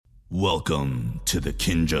Welcome to the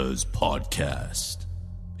Kinjas Podcast.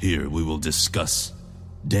 Here we will discuss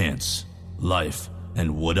dance, life,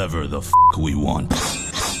 and whatever the we want.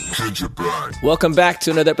 Welcome back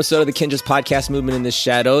to another episode of the Kinjas Podcast, Movement in the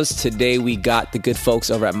Shadows. Today we got the good folks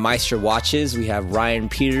over at Meister Watches. We have Ryan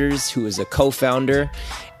Peters, who is a co-founder,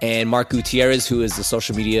 and Mark Gutierrez, who is the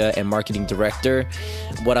social media and marketing director.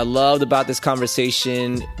 What I loved about this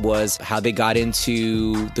conversation was how they got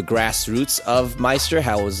into the grassroots of Meister,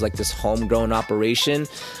 how it was like this homegrown operation.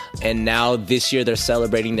 And now this year they're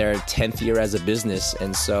celebrating their 10th year as a business.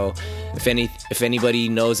 And so if anybody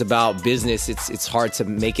knows about business, it's hard to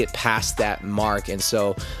make it past that mark. And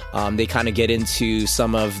so they kind of get into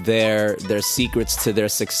some of their secrets to their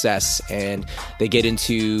success, and they get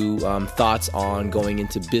into thoughts on going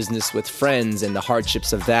into business with friends and the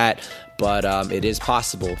hardships of that. But it is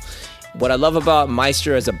possible. What I love about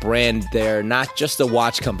Meister as a brand, they're not just a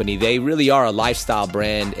watch company. They really are a lifestyle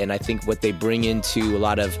brand, and I think what they bring into a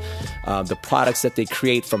lot of the products that they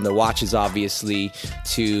create, from the watches obviously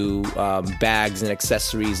to bags and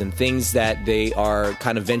accessories and things that they are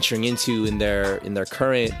kind of venturing into in their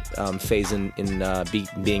current phase in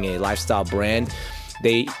being a lifestyle brand.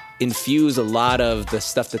 They infuse a lot of the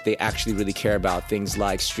stuff that they actually really care about, things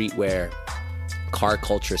like streetwear, car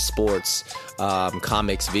culture, sports,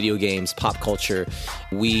 comics, video games, pop culture.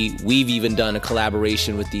 We've even done a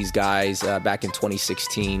collaboration with these guys back in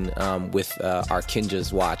 2016 with our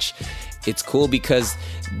Kinjas watch. It's cool because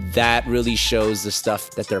that really shows the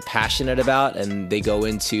stuff that they're passionate about, and they go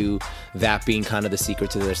into that being kind of the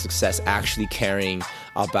secret to their success, actually caring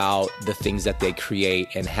about the things that they create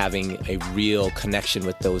and having a real connection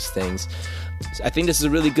with those things. I think this is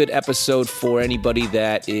a really good episode for anybody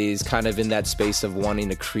that is kind of in that space of wanting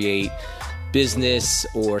to create business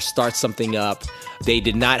or start something up. They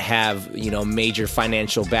did not have, major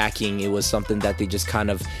financial backing. It was something that they just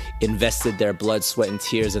kind of invested their blood, sweat, and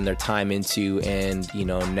tears and their time into. And,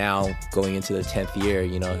 now going into the 10th year,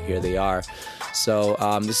 here they are. So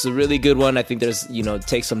this is a really good one. I think there's,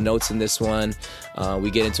 take some notes in this one.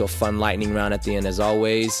 We get into a fun lightning round at the end, as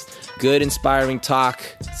always. Good, inspiring talk.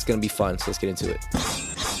 It's going to be fun. So let's get into it.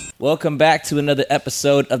 Welcome back to another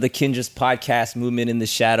episode of the Kinjas Podcast, Movement in the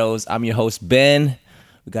Shadows. I'm your host, Ben.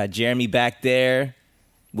 We got Jeremy back there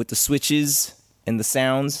with the switches and the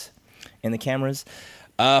sounds and the cameras.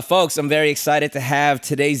 Folks, I'm very excited to have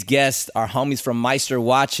today's guests, our homies from Meister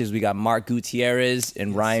Watches. We got Mark Gutierrez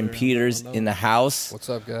and Ryan Peters in the house.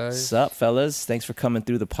 What's up, guys? What's up, fellas? Thanks for coming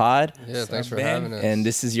through the pod. Yeah, thanks for having us. And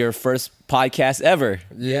this is your first podcast ever.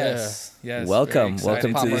 Yes. Welcome to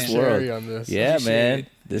this world. On this. Yeah, man.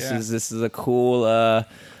 This is a cool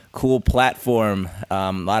platform.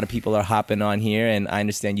 A lot of people are hopping on here, and I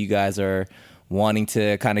understand you guys are wanting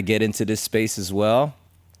to kind of get into this space as well.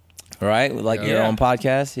 Right? Like your own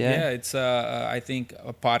podcast? Yeah, it's I think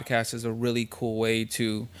a podcast is a really cool way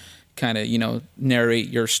to kind of, narrate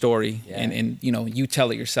your story and you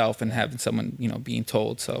tell it yourself and having someone, being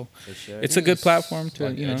told. So it's a good platform to,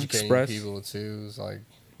 express. People too is like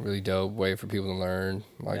really dope way for people to learn.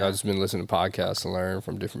 Like I've just been listening to podcasts to learn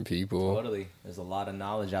from different people. Totally. There's a lot of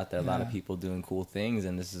knowledge out there, a lot of people doing cool things,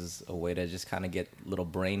 and this is a way to just kind of get little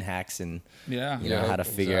brain hacks and how to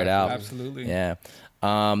figure it out. Absolutely. Yeah.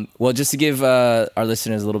 Well, just to give our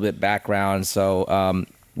listeners a little bit background, so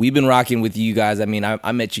we've been rocking with you guys. I mean,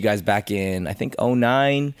 I met you guys back in, I think,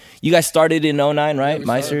 2009. You guys started in 2009, right,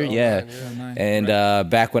 Meister? Yeah. 2009, And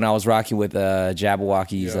back when I was rocking with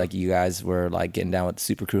Jabberwockies, like you guys were like getting down with the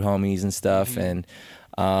Super Crew homies and stuff. And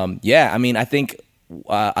I mean, I think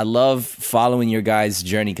I love following your guys'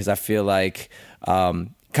 journey because I feel like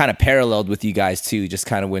kind of paralleled with you guys too, just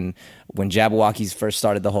kind of when Jabberwockies first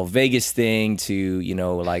started the whole Vegas thing to,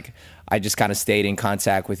 like I just kind of stayed in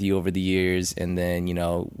contact with you over the years, and then,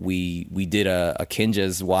 we did a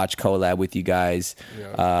Kinjas watch collab with you guys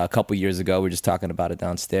a couple years ago. We were just talking about it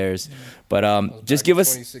downstairs. But just give us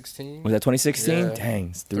 2016. Was that 2016? Yeah. Dang,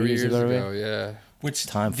 it's 3 years ago, already? yeah. Which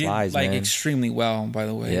time did, flies, man. extremely well, by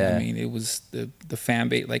the way. Yeah. I mean, it was the fan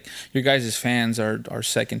base. Like, your guys' fans are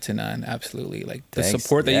second to none. Absolutely. Like, the Thanks.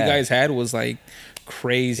 support that you guys had was like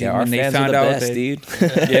crazy Yeah, our when they fans found are the out best, that,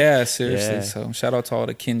 dude. yeah, seriously. Yeah. So shout out to all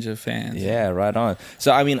the Kinja fans. Yeah, right on.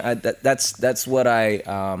 So I mean, that's what I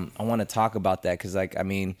want to talk about that because like I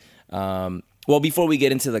mean, well before we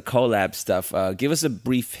get into the collab stuff, give us a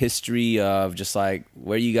brief history of just like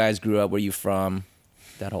where you guys grew up, where you from,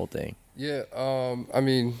 that whole thing. Yeah, I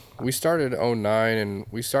mean, we started in 2009 and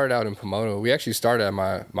we started out in Pomona. We actually started at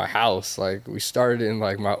my house. Like we started in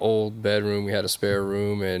like my old bedroom. We had a spare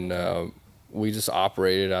room and we just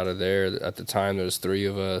operated out of there. At the time, there was 3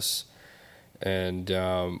 of us. And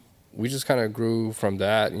we just kind of grew from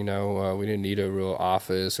that. You know, we didn't need a real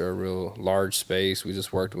office or a real large space. We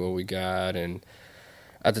just worked with what we got. And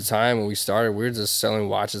at the time when we started, we were just selling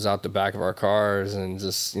watches out the back of our cars, and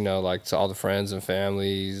just, you know, like to all the friends and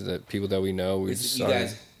families, that people that we know. We just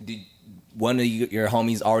started. One of your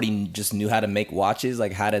homies already just knew how to make watches?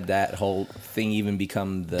 Like, how did that whole thing even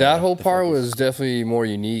become that whole part focus? Was definitely more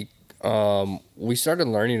unique. We started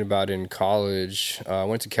learning about it in college. I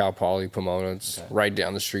went to Cal Poly Pomona. It's right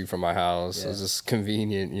down the street from my house. Yeah. It was just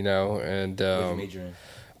convenient, you know. And what did you major in?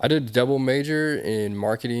 I did a double major in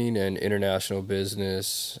marketing and international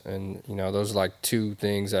business. And, you know, those are like two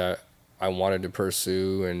things that I wanted to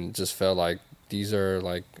pursue, and just felt like these are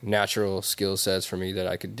like natural skill sets for me that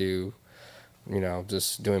I could do. You know,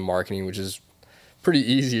 just doing marketing, which is pretty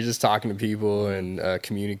easy, just talking to people and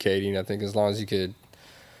communicating. I think as long as you could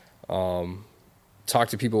talk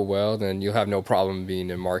to people well, then you'll have no problem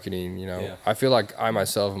being in marketing. You know, yeah. I feel like I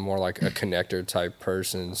myself am more like a connector type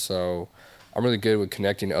person, so I'm really good with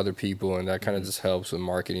connecting other people, and that kind of just helps with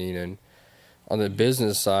marketing. And on the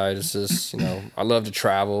business side, it's just, you know, I love to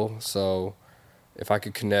travel, so if I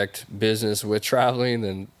could connect business with traveling,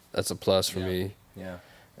 then that's a plus for me. Yeah.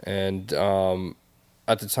 And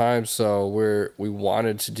at the time, so we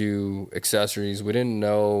wanted to do accessories. We didn't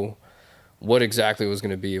know what exactly it was going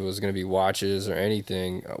to be. If it was going to be watches or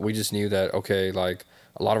anything. We just knew that, okay, like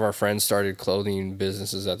a lot of our friends started clothing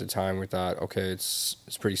businesses at the time. We thought, okay, it's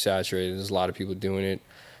pretty saturated. There's a lot of people doing it.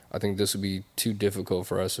 I think this would be too difficult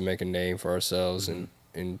for us to make a name for ourselves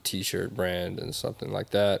in T-shirt brand and something like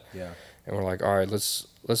that. Yeah. And we're like, all right, let's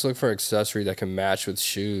look for accessory that can match with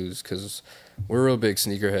shoes, because we're real big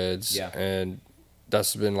sneakerheads. Yeah. And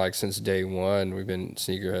that's been like since day one, we've been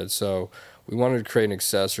sneakerheads. So we wanted to create an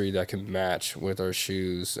accessory that can match with our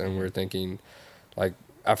shoes. And we were thinking, like,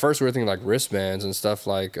 at first we were thinking like wristbands and stuff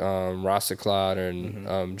like Rastaclad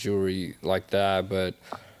and jewelry like that. But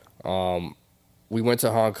we went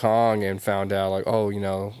to Hong Kong and found out, like, oh, you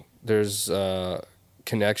know, there's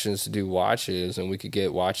connections to do watches, and we could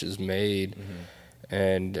get watches made.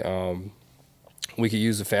 And we could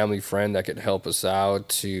use a family friend that could help us out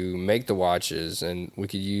to make the watches, and we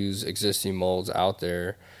could use existing molds out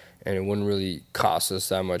there, and it wouldn't really cost us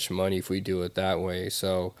that much money if we do it that way.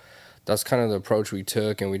 So that's kind of the approach we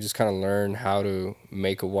took, and we just kind of learned how to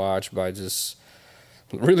make a watch by just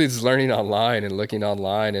learning online and looking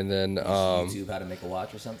online. And then YouTube how to make a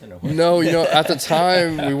watch or something, or what? No, you know, at the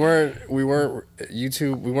time we weren't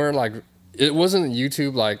YouTube, we weren't like, it wasn't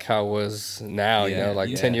YouTube like how it was now, you know,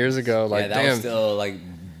 like 10 years ago. Like, that was still like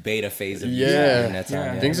beta phase of YouTube in that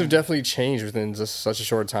time. Things have definitely changed within just such a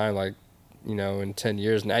short time. Like, you know, in 10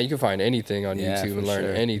 years now, you can find anything on YouTube and learn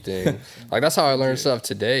anything. Like, that's how I learned stuff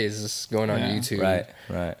today, is just going on YouTube.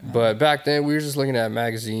 Right. But back then, we were just looking at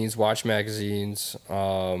magazines, watch magazines,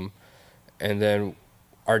 and then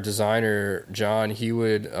our designer, John, he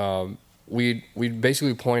would we'd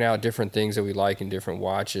basically point out different things that we like in different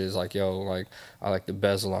watches. Like, yo, like, I like the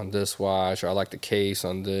bezel on this watch, or I like the case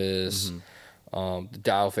on this. The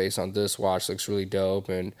dial face on this watch looks really dope.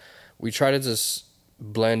 And we try to just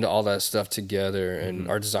blend all that stuff together. And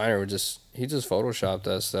our designer would just photoshopped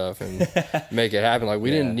that stuff and make it happen. Like,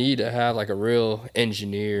 we didn't need to have like a real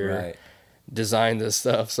engineer design this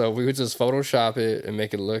stuff. So we would just Photoshop it and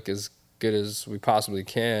make it look as good as we possibly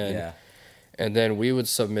can. Yeah. And then we would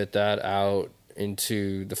submit that out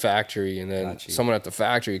into the factory, and then someone at the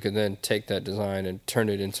factory could then take that design and turn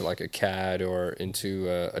it into like a CAD or into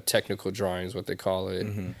a technical drawing is what they call it.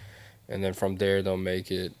 And then from there they'll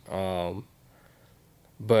make it.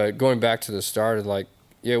 But going back to the start, like,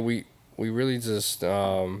 we really just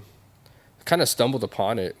kind of stumbled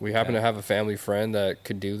upon it. We happened to have a family friend that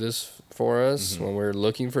could do this for us when we were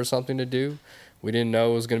looking for something to do. We didn't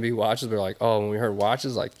know it was going to be watches. We were like, oh, when we heard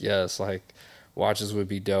watches, like, yes, like, watches would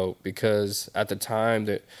be dope. Because at the time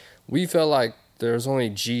that we felt like there was only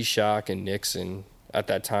G-Shock and Nixon at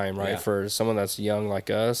that time, right? For someone that's young like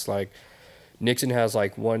us, like, Nixon has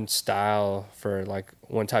like one style for like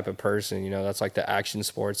one type of person, you know, that's like the action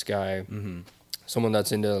sports guy, someone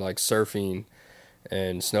that's into like surfing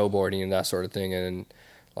and snowboarding and that sort of thing. And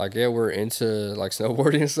like, we're into like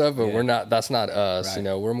snowboarding and stuff, but that's not us, you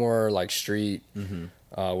know, we're more like street.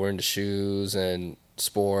 We're into shoes and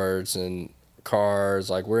sports and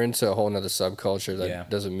cars. Like, we're into a whole nother subculture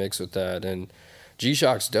that doesn't mix with that. And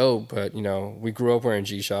G-Shock's dope, but, you know, we grew up wearing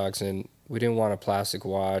G-Shocks, and we didn't want a plastic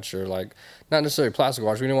watch, or like, not necessarily plastic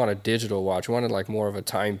watch. We didn't want a digital watch. We wanted like more of a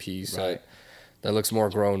timepiece that looks more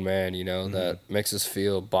grown man, you know, that makes us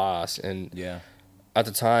feel boss. And at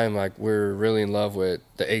the time, like, we're really in love with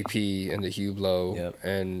the AP and the Hublot.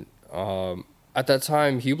 And at that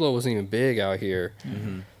time, Hublot wasn't even big out here.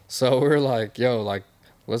 So we were like, yo, like,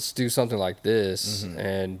 let's do something like this.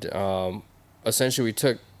 And essentially we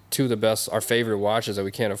took two of the best, our favorite watches that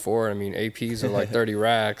we can't afford. I mean, APs are like 30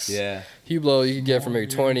 racks. Yeah. Hublot you can get for maybe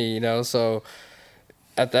 20, you know? So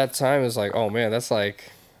at that time, it's like, oh man, that's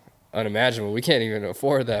like unimaginable. We can't even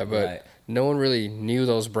afford that. But no one really knew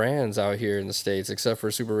those brands out here in the States except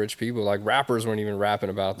for super rich people. Like rappers weren't even rapping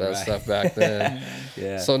about that stuff back then.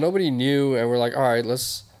 So nobody knew. And we're like, all right,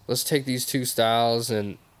 let's take these two styles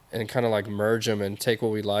and kind of like merge them and take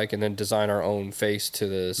what we like and then design our own face to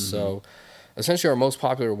this. So essentially our most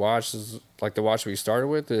popular watch is like the watch we started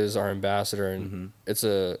with is our Ambassador, and it's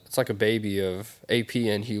like a baby of AP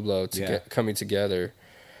and Hublot coming together.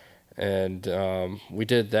 And we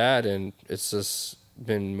did that, and it's just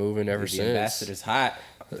been moving ever since. The Ambassador's hot.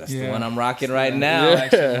 That's the one I'm rocking right now.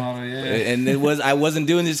 And I wasn't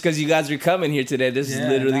doing this because you guys are coming here today. This is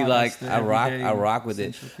literally like I rock with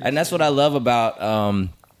it. And that's what I love about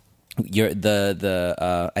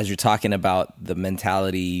as you're talking about the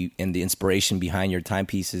mentality and the inspiration behind your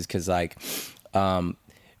timepieces, because like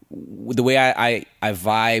the way I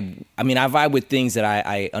vibe, I mean, I vibe with things that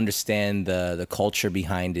I understand the culture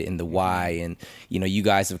behind it and the why. And, you know, you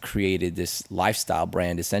guys have created this lifestyle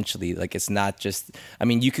brand, essentially. Like, it's not just, I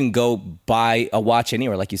mean, you can go buy a watch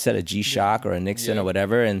anywhere, like you said, a G-Shock or a Nixon or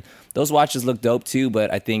whatever. And those watches look dope too.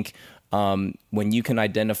 But I think when you can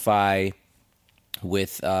identify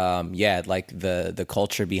with, like the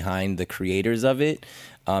culture behind the creators of it,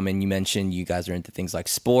 and you mentioned you guys are into things like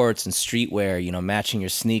sports and streetwear, you know, matching your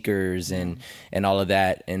sneakers and all of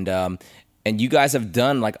that. And you guys have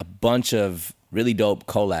done like a bunch of really dope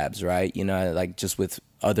collabs, right? You know, like just with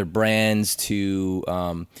other brands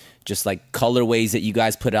to just like colorways that you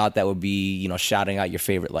guys put out that would be, you know, shouting out your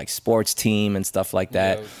favorite like sports team and stuff like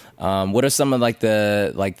that. What are some of like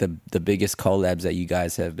the biggest collabs that you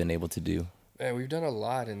guys have been able to do? Man, we've done a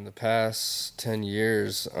lot in the past 10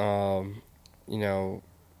 years. You know,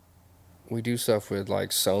 we do stuff with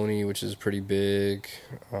like Sony, which is pretty big.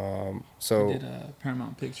 So we did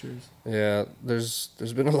Paramount Pictures. Yeah, there's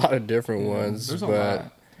been a lot of different ones. There's a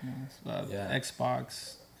lot.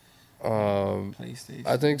 Xbox, PlayStation.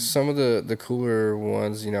 I think some of the cooler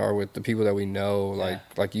ones, you know, are with the people that we know,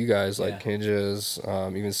 like you guys, like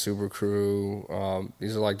Kinjas, even Super Crew.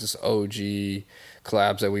 These are like just OG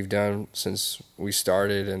collabs that we've done since we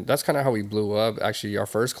started, and that's kind of how we blew up. Actually, our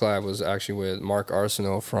first collab was actually with Mark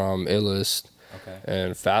Arsenal from Illest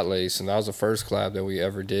and Fat Lace, and that was the first collab that we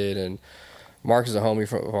ever did. And Mark is a homie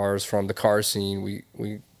of ours from the car scene.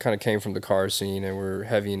 We kind of came from the car scene, and we're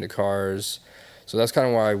heavy into cars. So that's kind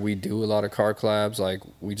of why we do a lot of car collabs. Like,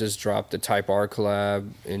 we just dropped the Type R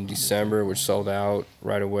collab in December, which sold out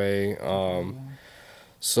right away.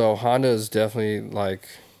 So Honda is definitely like,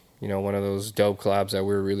 you know, one of those dope collabs that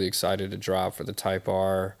we're really excited to drop for the Type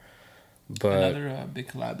R. But another big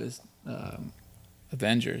collab is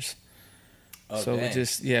Avengers. So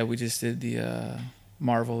dang. we just did the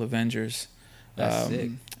Marvel Avengers. That's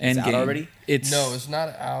sick. It's out already? No, it's not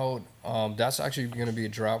out. That's actually going to be a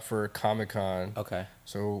drop for Comic-Con. Okay.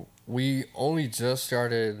 So we only just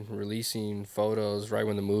started releasing photos right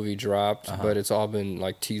when the movie dropped, but it's all been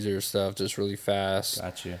like teaser stuff, just really fast.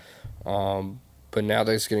 Gotcha. But now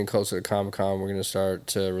that it's getting closer to Comic-Con, we're going to start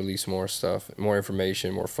to release more stuff, more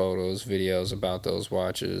information, more photos, videos about those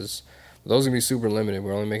watches. Those are going to be super limited.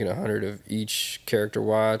 We're only making 100 of each character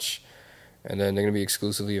watch, and then they're going to be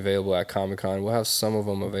exclusively available at Comic-Con. We'll have some of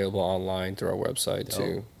them available online through our website,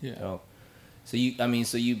 too. Yeah. Dope. So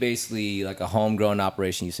you basically, like a homegrown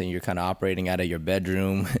operation, you're saying you're kind of operating out of your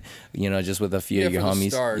bedroom, you know, just with a few of your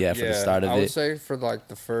homies. For the start of it. I would say for like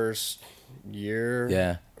the first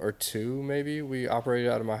year or two, maybe, we operated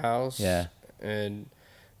out of my house. Yeah. And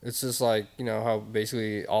it's just like, you know, how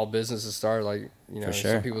basically all businesses start, like, you know,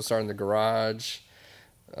 some people start in the garage.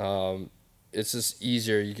 It's just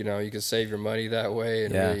easier, you know, you can save your money that way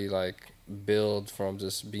and really like build from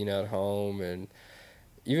just being at home. And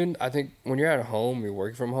even I think when you're at home, you're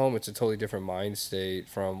working from home, it's a totally different mind state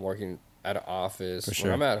from working at an office.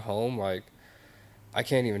 When I'm at home, like, I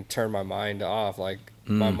can't even turn my mind off. Like,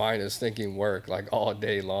 my mind is thinking work like all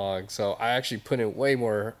day long. So I actually put in way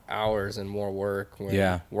more hours and more work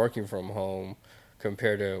when working from home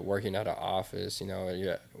compared to working at an office. You know,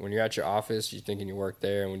 when you're at your office, you're thinking you work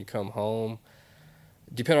there, and when you come home,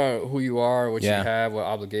 depending on who you are, what you have, what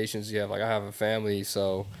obligations you have. Like, I have a family,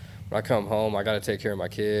 so when I come home, I got to take care of my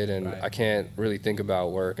kid, and I can't really think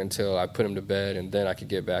about work until I put him to bed, and then I could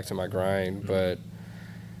get back to my grind. But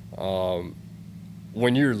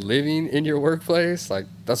when you're living in your workplace, like,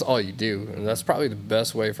 that's all you do. And that's probably the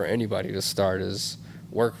best way for anybody to start, is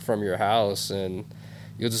work from your house. And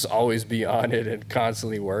you'll just always be on it and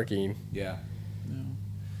constantly working. Yeah.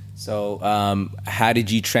 So, how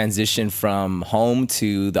did you transition from home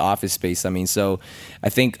to the office space? I mean, so I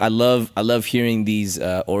think I love hearing these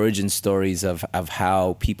origin stories of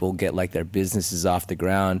how people get like their businesses off the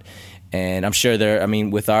ground. And I'm sure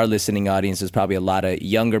with our listening audience, there's probably a lot of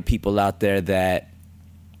younger people out there that,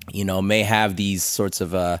 may have these sorts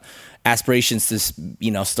of aspirations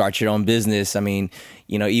to, start your own business. I mean,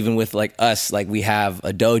 even with like us, like we have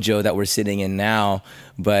a dojo that we're sitting in now,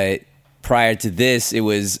 but prior to this, it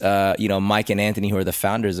was, Mike and Anthony, who are the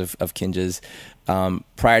founders of Kinja's.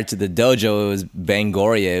 Prior to the dojo, it was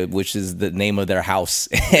Bangoria, which is the name of their house.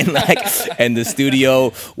 and the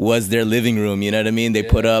studio was their living room. You know what I mean? They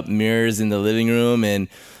put up mirrors in the living room, and,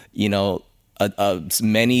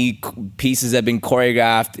 many pieces have been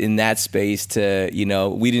choreographed in that space to,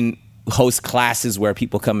 we didn't host classes where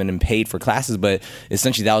people come in and paid for classes, but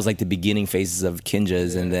essentially that was like the beginning phases of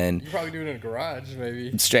Kinja's. And then you probably do it in a garage,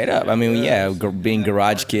 maybe. Straight up. I mean, being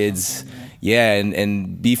garage kids. Yeah,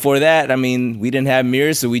 and before that, I mean, we didn't have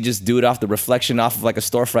mirrors, so we just do it off the reflection off of like a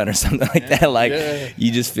storefront or something like that. Like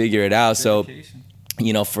you just figure it out. Dedication.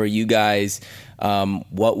 So, for you guys,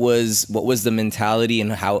 what was the mentality,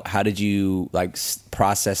 and how did you like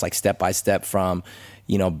process like step by step from,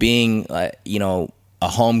 being a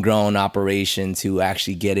homegrown operation to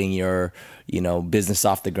actually getting your, business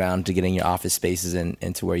off the ground, to getting your office spaces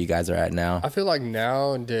and to where you guys are at now? I feel like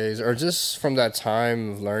nowadays, or just from that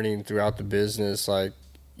time of learning throughout the business, like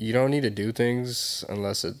you don't need to do things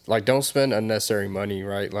unless don't spend unnecessary money,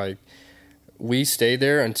 right? Like we stayed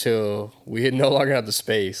there until we had no longer had the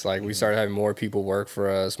space. Like we started having more people work for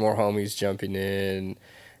us, more homies jumping in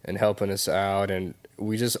and helping us out, and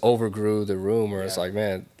we just overgrew the room where it's like,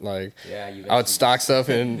 man, like I would stock stuff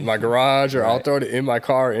in my garage, or I'll throw it in my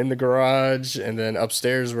car in the garage, and then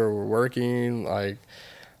upstairs where we're working, like,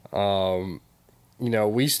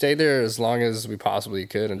 we stayed there as long as we possibly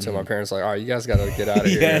could until my parents were like, all right, you guys got to get out of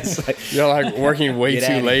here. Like working way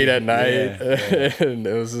too late at night. And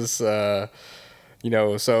it was just, so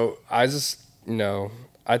I just,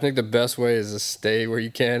 I think the best way is to stay where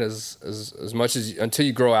you can as much as until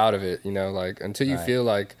you grow out of it, until you feel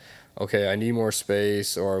like, okay, I need more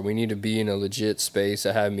space, or we need to be in a legit space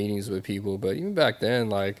to have meetings with people. But even back then,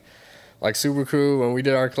 like Super Crew, when we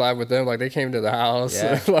did our collab with them, like they came to the house,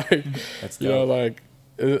 That's dope.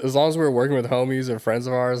 As long as we were working with homies and friends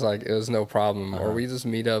of ours, like it was no problem. Or we just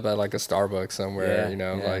meet up at like a Starbucks somewhere,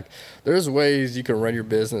 like there's ways you can run your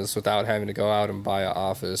business without having to go out and buy an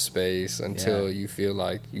office space until you feel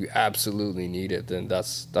like you absolutely need it. Then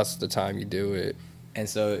that's the time you do it. And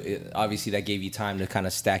so obviously that gave you time to kind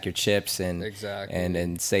of stack your chips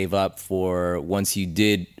and save up for once you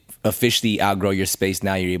did officially outgrow your space.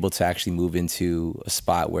 Now you're able to actually move into a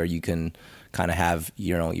spot where you can kind of have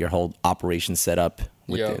your whole operation set up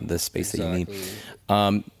with the space that you need.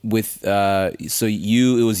 It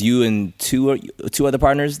was you and two other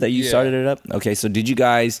partners that you started it up. Okay, so did you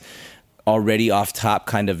guys already off top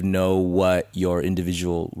kind of know what your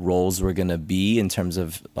individual roles were gonna be in terms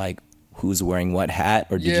of like who's wearing what hat,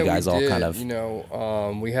 or did you guys all kind of?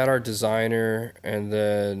 We had our designer, and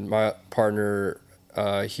then my partner.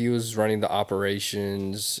 He was running the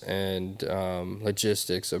operations and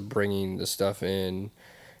logistics of bringing the stuff in,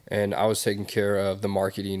 and I was taking care of the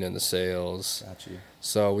marketing and the sales. Got you.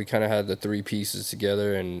 So we kind of had the three pieces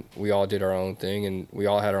together, and we all did our own thing, and we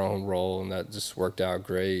all had our own role, and that just worked out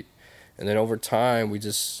great. And then over time, we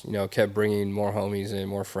just kept bringing more homies in,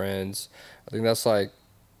 more friends. I think that's like,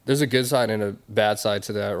 there's a good side and a bad side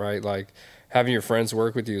to that, right? Like having your friends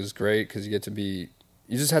work with you is great because you get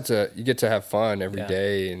to have fun every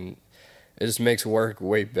day, and it just makes work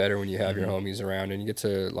way better when you have your homies around, and you get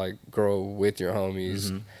to like grow with your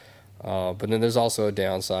homies. But then there's also a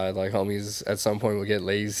downside, like homies at some point will get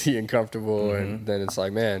lazy and comfortable, and then it's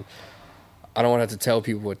like, man, I don't want to have to tell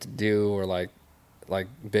people what to do or like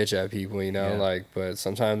bitch at people, but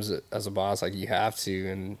sometimes as a boss, like you have to,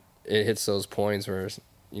 and it hits those points where,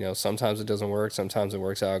 sometimes it doesn't work, sometimes it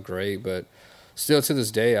works out great, but still to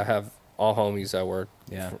this day, I have all homies that work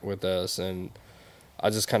with us, and I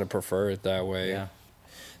just kind of prefer it that way. Yeah.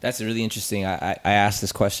 That's really interesting. I ask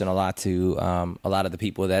this question a lot to a lot of the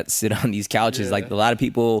people that sit on these couches. Like a lot of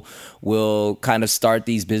people will kind of start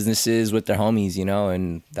these businesses with their homies,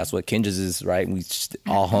 and that's what Kinja's is, right? We just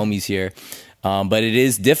all homies here. But it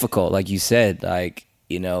is difficult, like you said, like,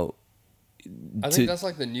 I think that's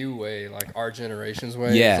like the new way, like our generation's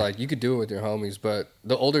way. Yeah. It's like you could do it with your homies, but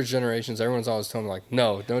the older generations, everyone's always telling me like,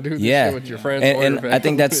 no, don't do this shit with your friends. And I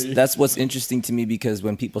think that's what's interesting to me, because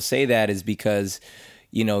when people say that is because,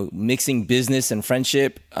 you know, mixing business and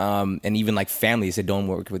friendship, and even like family. So don't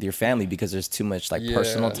work with your family because there's too much like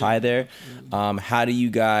personal tie there. How do you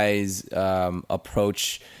guys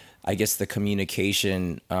approach, I guess, the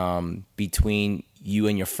communication between you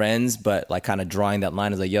and your friends, but like kind of drawing that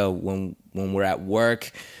line is like, yo, when we're at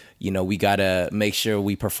work, you know, we gotta make sure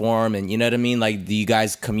we perform, and you know what I mean? Like, do you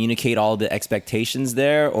guys communicate all the expectations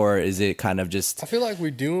there, or is it kind of just? I feel like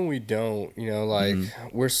we do and we don't. You know, like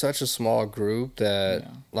we're such a small group that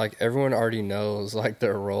like everyone already knows like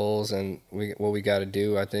their roles and what we got to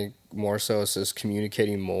do. I think more so it's just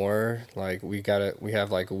communicating more. Like we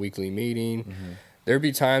have like a weekly meeting. There'd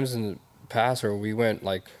be times in the past where we went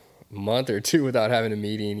like a month or two without having a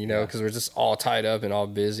meeting. You know, because we're just all tied up and all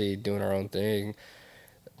busy doing our own thing.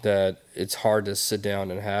 That it's hard to sit down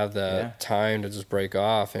and have that time to just break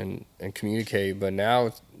off and communicate. But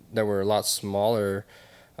now that we're a lot smaller,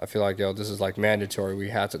 I feel like, yo, this is like mandatory. We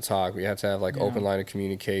have to talk. We have to have like open line of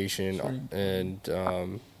communication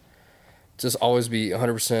and just always be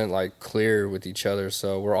 100% like clear with each other.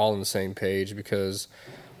 So we're all on the same page, because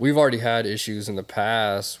we've already had issues in the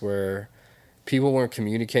past where people weren't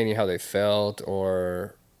communicating how they felt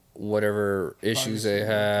or whatever issues they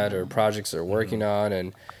had or projects they're working on,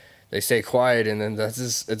 and they stay quiet, and then it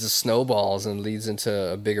just snowballs and leads into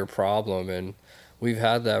a bigger problem. And we've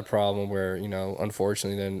had that problem where, you know,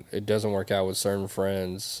 unfortunately then it doesn't work out with certain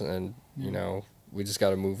friends, and you know, we just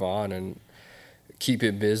got to move on and keep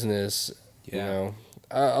it business. You know,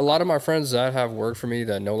 a lot of my friends that have worked for me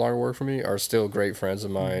that no longer work for me are still great friends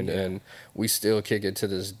of mine, and we still kick it to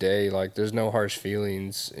this day. Like, there's no harsh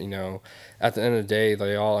feelings. You know, at the end of the day,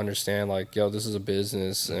 they all understand, like, yo, this is a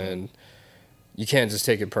business, and you can't just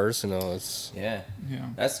take it personal. It's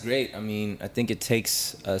That's great. I mean, I think it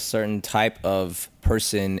takes a certain type of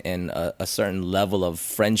person and a certain level of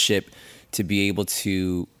friendship to be able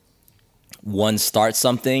to, one, start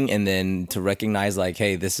something, and then to recognize like,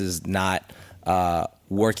 hey, this is not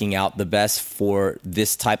working out the best for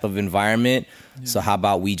this type of environment. So how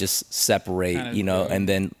about we just separate, you know, and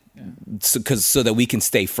then so that we can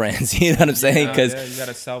stay friends. You know what I'm saying? Because you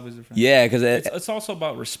gotta salvage the friendship. Yeah, because it's also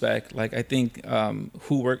about respect. Like, I think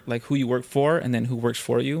who you work for, and then who works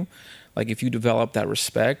for you. Like, if you develop that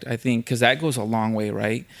respect, I think, because that goes a long way,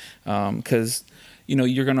 right? Because you know,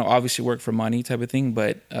 you're gonna obviously work for money type of thing,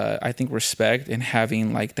 but I think respect and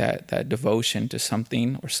having like that devotion to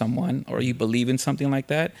something or someone, or you believe in something like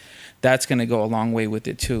that, that's gonna go a long way with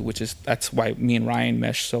it too. That's why me and Ryan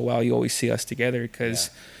mesh so well. You always see us together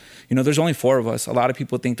because. You know, there's only 4 of us. A lot of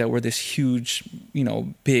people think that we're this huge, you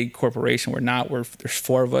know, big corporation. We're not. There's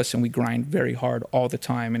 4 of us, and we grind very hard all the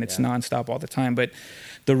time, and it's nonstop all the time. But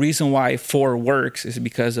the reason why 4 works is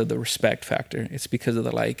because of the respect factor. It's because of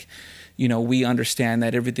the, like, you know, we understand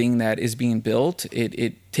that everything that is being built,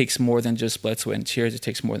 it takes more than just blood, sweat, and tears. It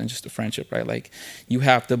takes more than just a friendship, right? Like, you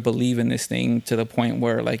have to believe in this thing to the point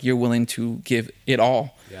where, like, you're willing to give it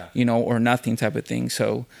all, you know, or nothing type of thing.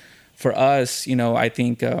 So for us, you know, I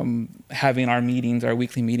think having our meetings, our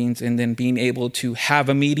weekly meetings, and then being able to have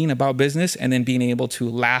a meeting about business, and then being able to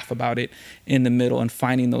laugh about it in the middle, and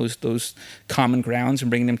finding those common grounds and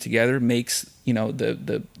bringing them together makes, you know,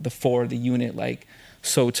 the unit like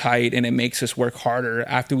so tight, and it makes us work harder.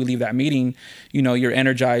 After we leave that meeting, you know, you're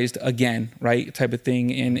energized again, right, type of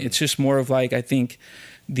thing. And it's just more of like, I think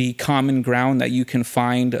the common ground that you can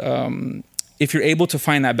find, if you're able to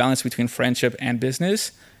find that balance between friendship and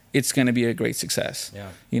business, it's going to be a great success,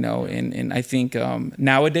 you know? And I think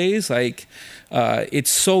nowadays, like,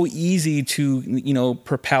 it's so easy to, you know,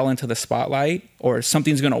 propel into the spotlight, or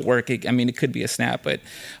something's going to work. I mean, it could be a snap, but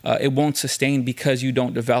it won't sustain because you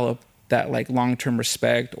don't develop that like long-term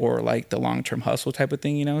respect or like the long-term hustle type of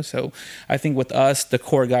thing, you know? So I think with us, the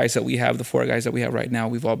core guys that we have, the 4 guys that we have right now,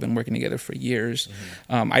 we've all been working together for years.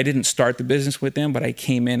 I didn't start the business with them, but I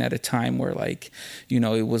came in at a time where, like, you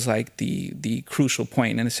know, it was like the crucial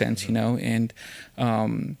point in a sense, you know? And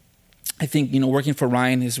I think, you know, working for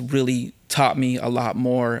Ryan has really taught me a lot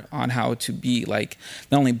more on how to be like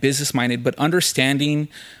not only business minded, but understanding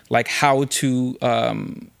like how to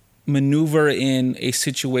maneuver in a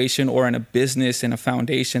situation or in a business, in a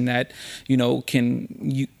foundation that, you know,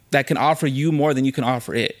 that can offer you more than you can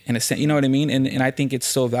offer it, in a sense, you know what I mean? And I think it's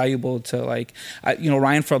so valuable to, like, you know,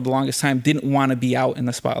 Ryan for the longest time didn't want to be out in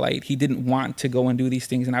the spotlight. He didn't want to go and do these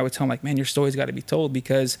things. And I would tell him, like, man, your story's got to be told,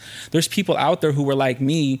 because there's people out there who were like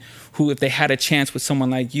me, who, if they had a chance with someone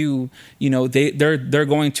like you, you know, they're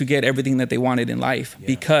going to get everything that they wanted in life,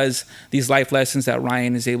 because these life lessons that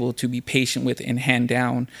Ryan is able to be patient with and hand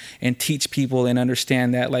down and teach people and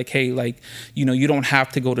understand that, like, hey, like, you know, you don't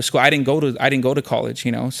have to go to school. I didn't go to college,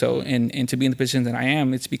 you know, So, and to be in the position that I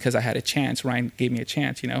am, it's because I had a chance. Ryan gave me a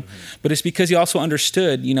chance, but it's because he also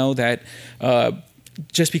understood, that,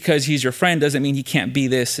 just because he's your friend doesn't mean he can't be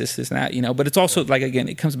this, and that, but it's also like, again,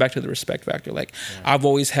 it comes back to the respect factor. Like I've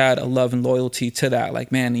always had a love and loyalty to that. Like,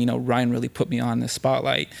 man, Ryan really put me on the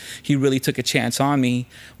spotlight. He really took a chance on me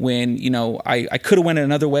when, I could have went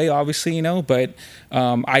another way, obviously, but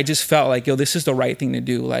I just felt like, this is the right thing to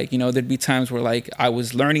do. Like, there'd be times where like I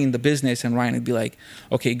was learning the business and Ryan would be like,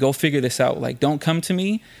 okay, go figure this out. Like, don't come to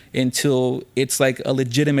me until it's like a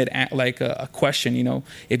legitimate, like a question,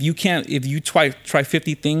 if you try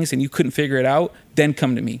 50 things and you couldn't figure it out, then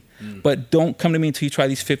come to me. But don't come to me until you try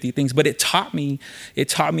these 50 things. But it taught me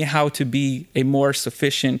how to be a more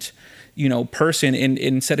sufficient, person. And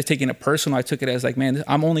instead of taking it personal, I took it as like, man,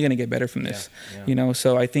 I'm only going to get better from this,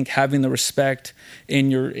 So I think having the respect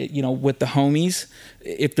in your, with the homies,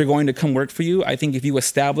 if they're going to come work for you, I think if you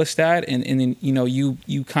establish that and then,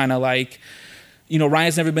 you kind of like,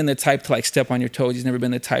 Ryan's never been the type to like step on your toes. He's never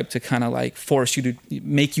been the type to kind of like force you to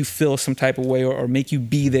make you feel some type of way or make you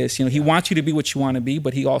be this. He wants you to be what you want to be,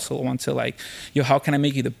 but he also wants to like, how can I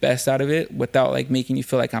make you the best out of it without like making you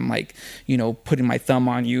feel like I'm like, putting my thumb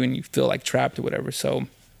on you and you feel like trapped or whatever. So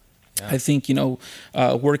I think,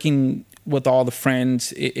 working with all the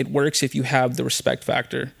friends, it works if you have the respect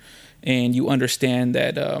factor and you understand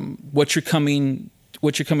that what you're coming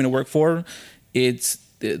to work for, it's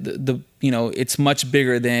it's much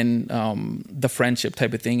bigger than the friendship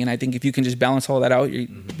type of thing. And I think if you can just balance all that out, you're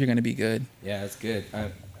going to be good. Yeah, that's good.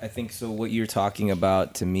 I think so. What you're talking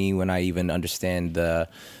about to me, when I even understand the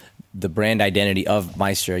brand identity of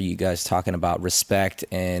Meister, you guys talking about respect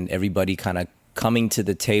and everybody kind of coming to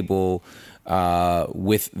the table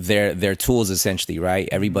with their tools, essentially, right?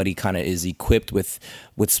 Everybody kind of is equipped with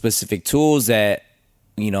specific tools that,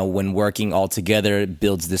 when working all together,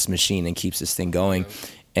 builds this machine and keeps this thing going.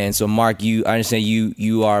 And so, Mark, I understand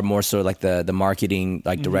you are more so like the marketing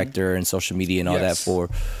like director and social media and all that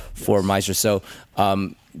for Meister. So,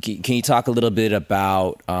 can you talk a little bit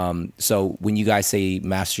about so when you guys say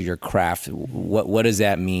master your craft, what does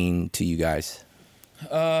that mean to you guys?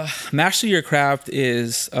 Master your craft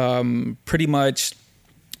is pretty much,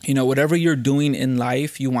 whatever you're doing in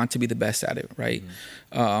life, you want to be the best at it, right?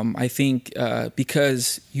 I think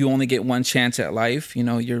because you only get one chance at life,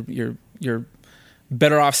 you're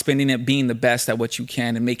better off spending it being the best at what you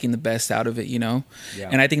can and making the best out of it,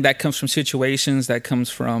 And I think that comes from situations, that comes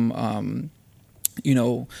from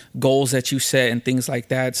goals that you set and things like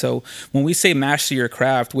that. So when we say master your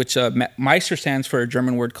craft, which Meister stands for a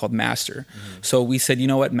German word called master. So we said,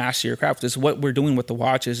 master your craft is what we're doing with the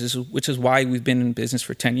watches, which is why we've been in business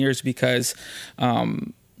for 10 years, because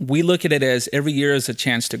we look at it as every year is a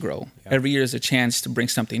chance to grow. Yeah. Every year is a chance to bring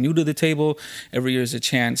something new to the table. Every year is a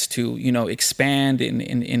chance to, expand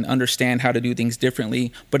and understand how to do things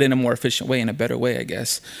differently, but in a more efficient way, in a better way, I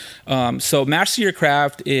guess. So Master Your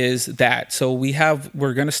Craft is that. So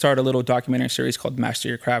we're going to start a little documentary series called Master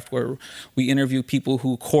Your Craft, where we interview people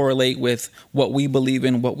who correlate with what we believe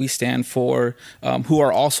in, what we stand for, who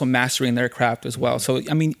are also mastering their craft as well. So,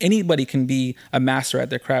 anybody can be a master at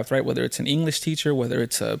their craft, right? Whether it's an English teacher, whether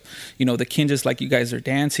it's the Kinjas, like you guys are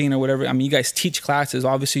dancing or whatever. You guys teach classes.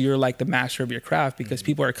 Obviously, you're like the master of your craft because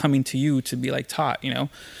people are coming to you to be like taught,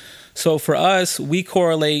 So for us, we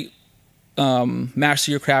correlate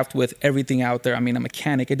master your craft with everything out there. A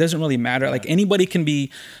mechanic, it doesn't really matter. Like anybody can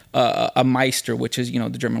be a Meister, which is, the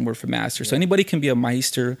German word for master. So anybody can be a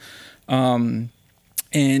Meister. And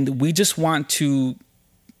we just want to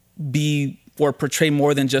be or portray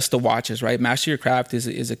more than just the watches, right? Master Your Craft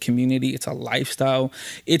is a community. It's a lifestyle.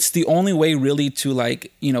 It's the only way really to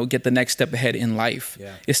get the next step ahead in life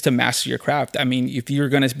is to master your craft. If you're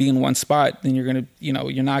going to be in one spot, then you're going to,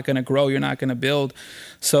 you're not going to grow. You're not going to build.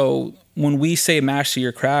 So when we say master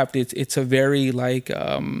your craft, it's a very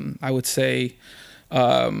I would say,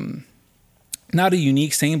 not a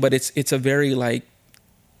unique thing, but it's a very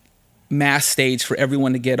mass stage for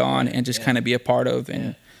everyone to get on and just kind of be a part of.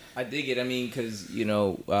 And I dig it. Because,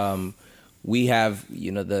 we have,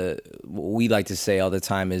 what we like to say all the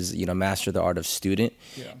time is, master the art of student.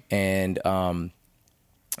 Yeah. And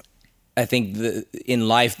I think in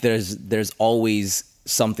life, there's always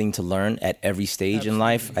something to learn at every stage in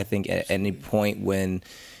life. I think at any point when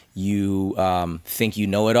you think you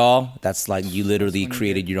know it all, that's like you literally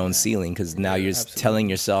created your own ceiling, because now you're telling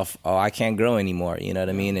yourself, oh, I can't grow anymore. You know what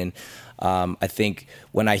I mean? And I think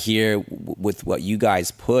when I hear with what you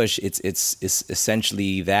guys push, it's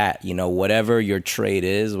essentially that, whatever your trade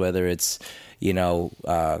is, whether it's,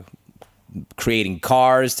 creating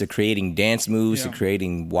cars to creating dance moves to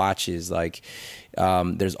creating watches. Like,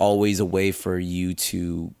 there's always a way for you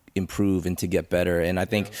to improve and to get better. And I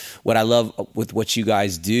think what I love with what you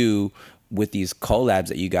guys do with these collabs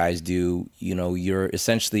that you guys do, you know, you're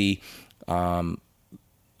essentially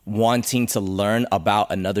wanting to learn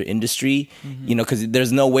about another industry, you know, because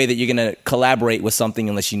there's no way that you're going to collaborate with something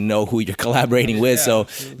unless you know who you're collaborating with. So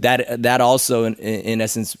that also in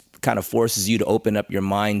essence kind of forces you to open up your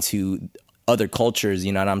mind to other cultures,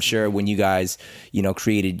 you know. And I'm sure when you guys, you know,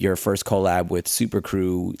 created your first collab with Super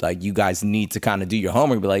Crew, like, you guys need to kind of do your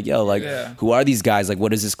homework, be like, yo, like, who are these guys? Like,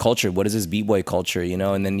 what is this culture? What is this B-boy culture? You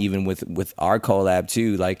know. And then even with our collab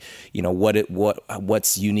too, like, you know,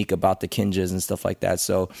 what's unique about the Kinjaz and stuff like that.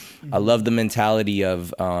 So I love the mentality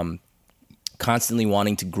of constantly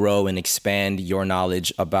wanting to grow and expand your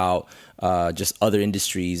knowledge about just other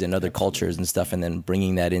industries and other cultures and stuff, and then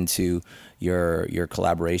bringing that into your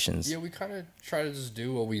collaborations. Yeah, we kind of try to just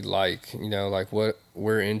do what we like, you know, like what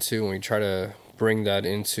we're into, and we try to bring that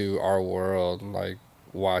into our world, like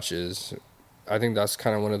watches. I think that's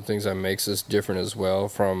kind of one of the things that makes us different as well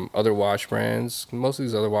from other watch brands. Most of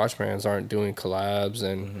these other watch brands aren't doing collabs,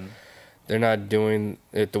 and they're not doing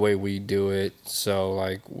it the way we do it. So,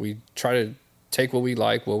 like, we try to take what we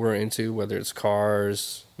like, what we're into, whether it's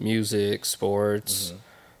cars, music, sports.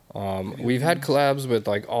 We've had collabs with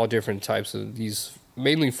like all different types of these,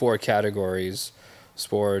 mainly 4 categories: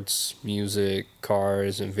 sports, music,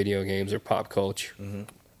 cars, and video games, or pop culture.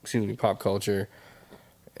 Pop culture.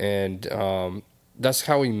 And that's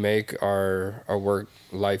how we make our work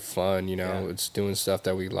life fun, you know. It's doing stuff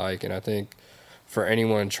that we like. And I think for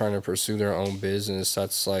anyone trying to pursue their own business,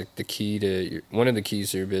 that's like the key to one of the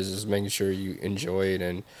keys to your business, making sure you enjoy it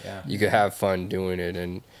and you can have fun doing it.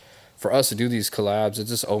 And for us to do these collabs, it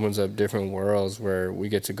just opens up different worlds where we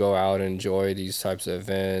get to go out and enjoy these types of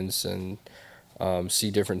events and see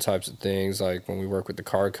different types of things. Like when we work with the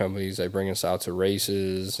car companies, they bring us out to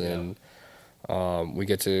races, and we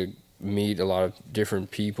get to meet a lot of different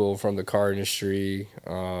people from the car industry.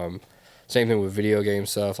 Same thing with video game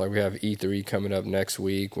stuff. Like, we have E3 coming up next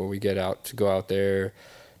week, where we go out there,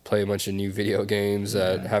 play a bunch of new video games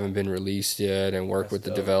that haven't been released yet, and work with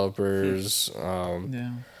the developers.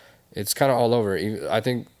 It's kind of all over. I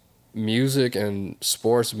think music and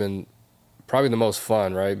sports have been probably the most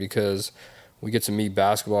fun, right? Because we get to meet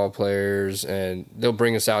basketball players, and they'll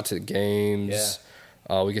bring us out to the games.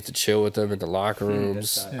 We get to chill with them at the locker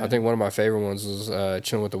rooms. I think one of my favorite ones was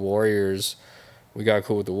chilling with the Warriors. We got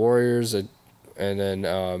cool with the Warriors, and then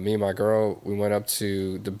me and my girl, we went up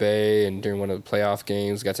to the Bay, and during one of the playoff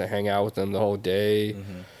games, got to hang out with them the whole day.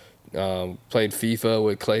 Played FIFA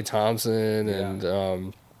with Klay Thompson,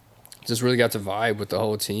 and just really got to vibe with the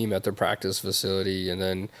whole team at their practice facility, and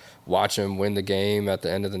then watch them win the game at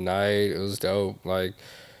the end of the night. It was dope. Like,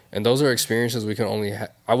 and those are experiences we can only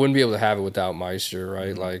I wouldn't be able to have it without Meister,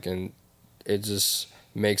 right? Like, and it just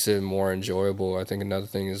makes it more enjoyable. I think another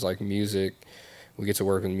thing is like music. We get to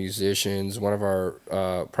work with musicians. One of our,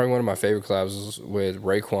 probably one of my favorite collabs was with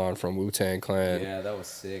Raekwon from Wu-Tang Clan. Yeah, that was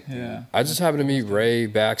sick. Dude. I just happened to meet Ray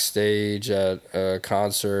backstage at a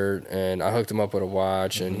concert, and I hooked him up with a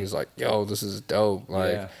watch, and he was like, yo, this is dope.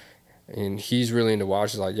 Like, and he's really into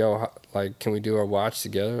watches. Like, yo, like, can we do our watch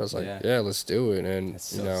together? I was like, yeah, let's do it. And,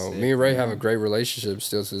 you know, sick. Me and Ray have a great relationship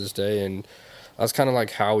still to this day, and that's kind of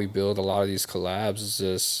like how we build a lot of these collabs, is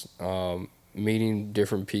just meeting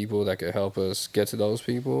different people that could help us get to those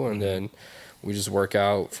people, and then we just work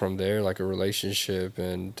out from there, like a relationship,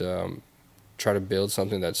 and try to build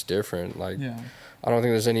something that's different. Like, I don't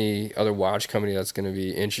think there's any other watch company that's going to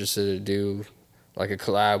be interested to do like a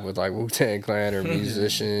collab with like Wu-Tang Clan or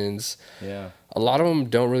musicians. A lot of them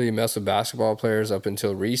don't really mess with basketball players up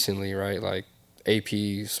until recently, right? Like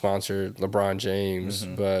AP sponsored LeBron James,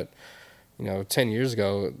 but you know, 10 years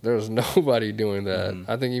ago, there was nobody doing that.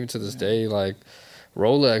 I think even to this day, like,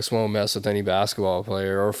 Rolex won't mess with any basketball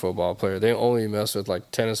player or football player. They only mess with, like,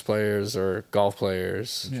 tennis players or golf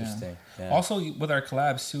players. Interesting. Also, with our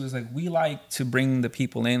collabs, too, is, like, we like to bring the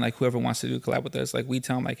people in, like, whoever wants to do a collab with us. Like, we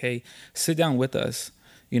tell them, like, hey, sit down with us.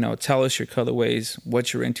 You know, tell us your colorways,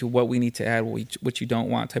 what you're into, what we need to add, what you don't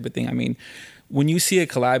want, type of thing. I mean, when you see a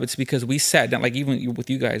collab, it's because we sat down, like even with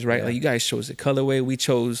you guys, right? Like, you guys chose the colorway. We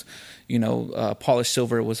chose, you know, polished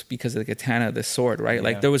silver was because of the katana, the sword, right?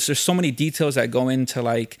 Like, there's so many details that go into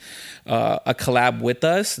like a collab with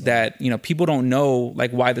us that, you know, people don't know,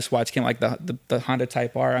 like, why this watch came, like the Honda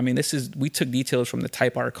Type R. I mean, we took details from the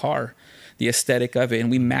Type R car, the aesthetic of it, and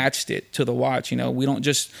we matched it to the watch. You know, we don't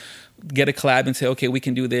just get a collab and say, okay, we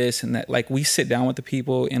can do this and that. Like, we sit down with the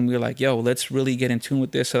people and we're like, yo, let's really get in tune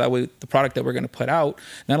with this, so that way the product that we're going going to put out,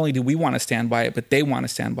 not only do we want to stand by it, but they want to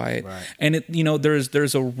stand by it. Right. And it,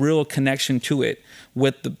 there's a real connection to it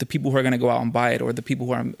with the people who are going to go out and buy it, or the people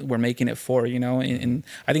who we're making it for, and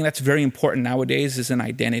I think that's very important nowadays, is an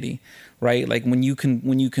identity, right? Like when you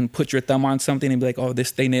can put your thumb on something and be like, oh,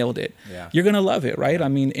 they nailed it. Yeah. You're going to love it, right? I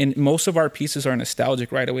mean, and most of our pieces are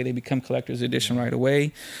nostalgic right away. They become collector's edition right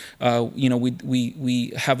away.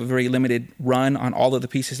 We have a very limited run on all of the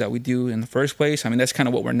pieces that we do in the first place. I mean, that's kind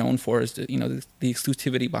of what we're known for, is the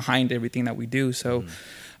exclusivity behind everything that we do. So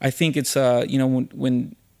I think it's,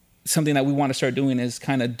 when something that we want to start doing is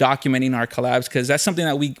kind of documenting our collabs, because that's something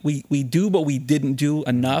that we do, but we didn't do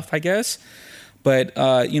enough, I guess. But,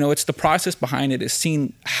 it's the process behind it, is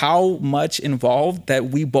seeing how much involved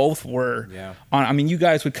that we both were. Yeah. I mean, you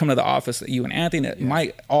guys would come to the office, you and Anthony,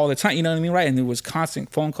 Mike, all the time, you know what I mean, right? And there was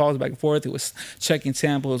constant phone calls back and forth. It was checking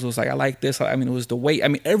samples. It was like, I like this. I mean, it was the weight. I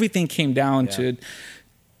mean, everything came down to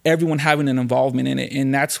everyone having an involvement in it.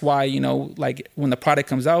 And that's why, like when the product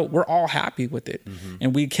comes out, we're all happy with it.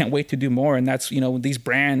 And we can't wait to do more. And that's, these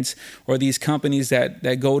brands or these companies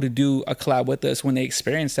that go to do a collab with us, when they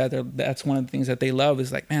experience that, that's one of the things that they love,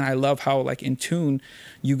 is like, man, I love how like in tune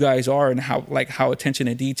you guys are, and how attention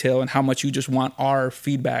to detail, and how much you just want our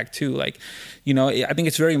feedback too. Like, I think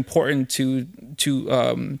it's very important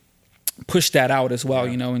to push that out as well,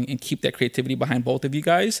 and keep that creativity behind both of you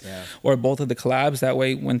guys, or both of the collabs. That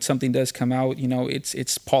way, when something does come out,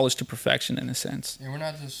 it's polished to perfection in a sense. Yeah, we're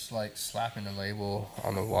not just like slapping a label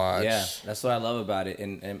on the watch. Yeah, that's what I love about it.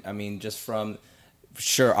 And I mean, just from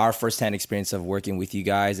our firsthand experience of working with you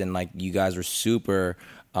guys, and like you guys were super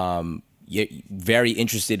very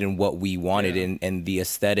interested in what we wanted, and the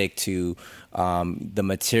aesthetic to the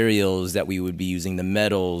materials that we would be using, the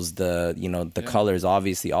metals, the colors,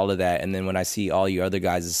 obviously, all of that. And then when I see all you other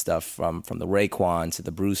guys' stuff, from the Raekwon to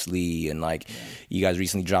the Bruce Lee, and like you guys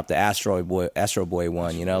recently dropped the Astro Boy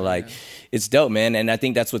one, it's dope, man. And I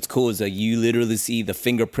think that's what's cool, is that you literally see the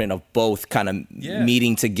fingerprint of both kind of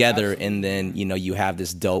meeting together. Absolutely. And then you have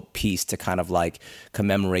this dope piece to kind of like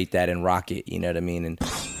commemorate that and rock it, you know what I mean? And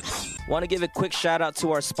want to give a quick shout out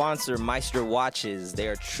to our sponsor, Meister Watches. They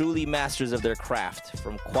are truly masters of their craft.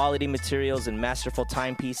 From quality materials and masterful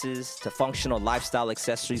timepieces to functional lifestyle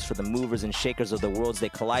accessories for the movers and shakers of the worlds they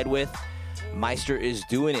collide with, Meister is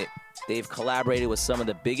doing it. They've collaborated with some of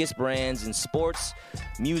the biggest brands in sports,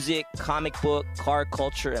 music, comic book, car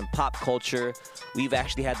culture, and pop culture. We've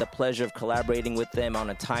actually had the pleasure of collaborating with them on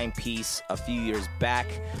a timepiece a few years back.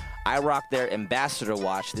 I rock their Ambassador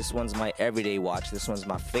watch. This one's my everyday watch. This one's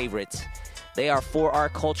my favorite. They are for our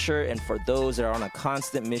culture and for those that are on a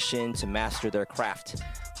constant mission to master their craft.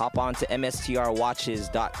 Hop on to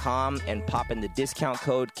mstrwatches.com and pop in the discount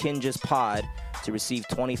code KINJASPOD to receive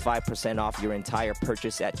 25% off your entire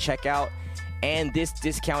purchase at checkout. And this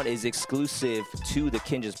discount is exclusive to the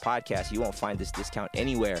Kinjas podcast. You won't find this discount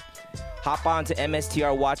anywhere. Hop on to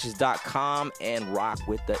mstrwatches.com and rock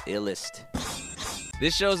with the illest.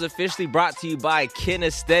 This show is officially brought to you by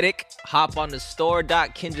Kinesthetic. Hop on to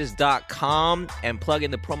store.kinjas.com and plug in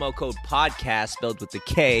the promo code podcast, spelled with the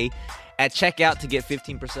K, at checkout to get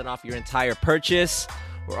 15% off your entire purchase.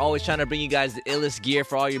 We're always trying to bring you guys the illest gear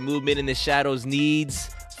for all your movement in the shadows needs.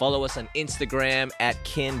 Follow us on Instagram at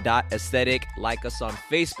kin.aesthetic. Like us on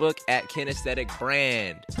Facebook at Kinesthetic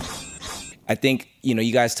Brand. I think,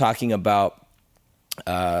 you guys talking about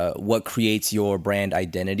what creates your brand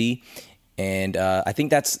identity. And I think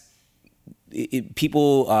that's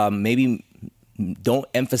people maybe don't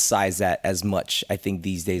emphasize that as much. I think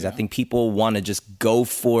these days, I think people want to just go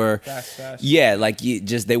for fast. Yeah, like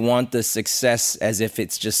they want the success as if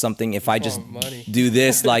it's just something. If I just do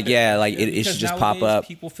this, it should just pop up.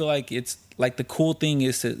 People feel like it's like the cool thing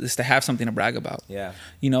is to have something to brag about. Yeah,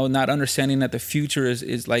 not understanding that the future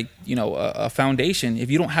is like a foundation. If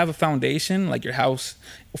you don't have a foundation, like your house,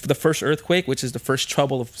 for the first earthquake, which is the first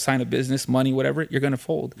trouble of sign of business, money, whatever, you're gonna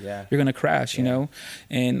fold. Yeah, you're gonna crash.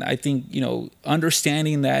 And I think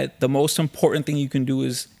understanding that the most important thing you can do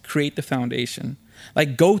is create the foundation.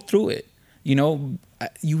 Like go through it.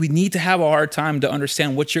 You would need to have a hard time to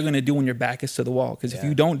understand what you're going to do when your back is to the wall. Because if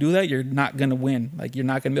you don't do that, you're not going to win. Like you're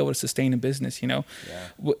not going to be able to sustain a business,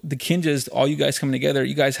 The Kinjas, all you guys coming together,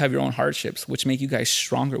 you guys have your own hardships, which make you guys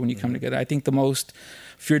stronger when you come together. I think the most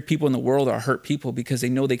feared people in the world are hurt people because they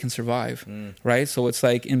know they can survive, right? So it's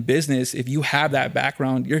like in business, if you have that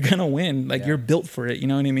background, you're going to win. Like you're built for it, you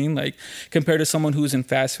know what I mean? Like compared to someone who's in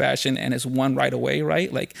fast fashion and has won right away,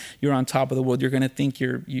 right? Like you're on top of the world. You're going to think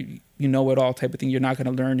you know it all type of thing. You're not going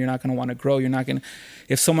to learn. You're not going to want to grow. You're not going to,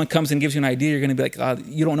 if someone comes and gives you an idea, you're going to be like,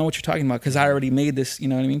 you don't know what you're talking about because I already made this, you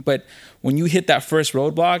know what I mean? But when you hit that first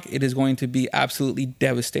roadblock, it is going to be absolutely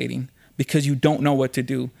devastating because you don't know what to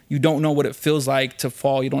do. You don't know what it feels like to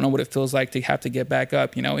fall. You don't know what it feels like to have to get back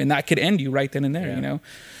up, you know, and that could end you right then and there, you know.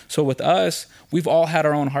 So with us, we've all had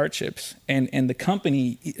our own hardships, and the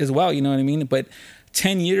company as well, you know what I mean? But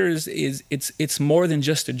 10 years it's more than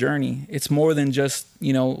just a journey. It's more than just,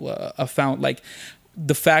 you know, like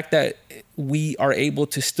the fact that we are able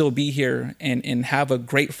to still be here and have a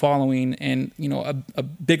great following and, you know, a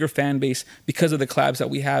bigger fan base because of the collabs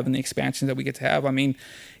that we have and the expansions that we get to have. I mean,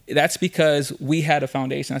 that's because we had a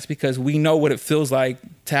foundation. That's because we know what it feels like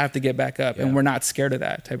to have to get back up, and we're not scared of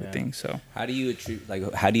that type of thing. So how do you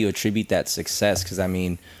attribute that success? Because I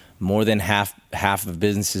mean, more than half of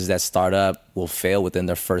businesses that start up will fail within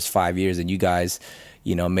their first 5 years, and you guys,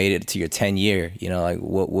 you know, made it to your 10 year. You know, like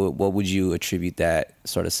what would you attribute that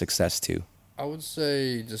sort of success to? I would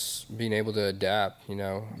say just being able to adapt. You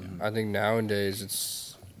know, I think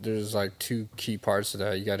nowadays there's like two key parts to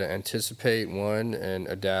that. You got to anticipate one and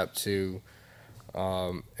adapt to.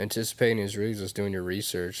 Anticipating is really just doing your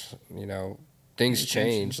research. You know, things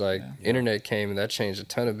change. Like internet came and that changed a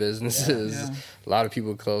ton of businesses. A lot of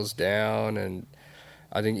people closed down, and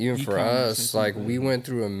I think even for us, like we went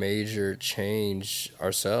through a major change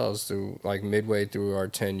ourselves through like midway through our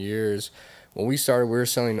 10 years. When we started, we were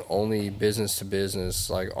selling only business to business.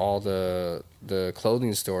 Like all the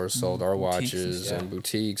clothing stores sold our watches and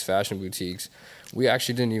boutiques, fashion boutiques. We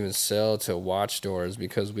actually didn't even sell to watch stores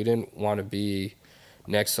because we didn't want to be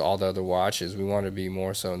next to all the other watches. We wanted to be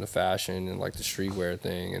more so in the fashion and like the streetwear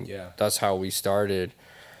thing, and that's how we started.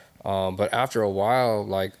 But after a while,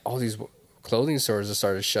 like all these clothing stores just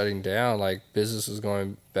started shutting down. Like business was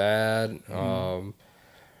going bad,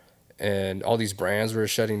 and all these brands were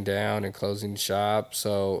shutting down and closing shop.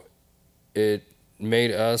 So it made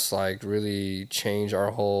us like really change our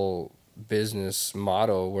whole business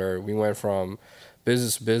model, where we went from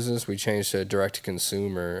business, we changed to direct to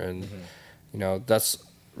consumer, and you know, that's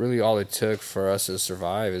really all it took for us to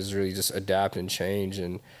survive, is really just adapt and change.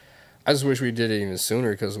 And I just wish we did it even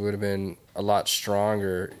sooner, because it would have been a lot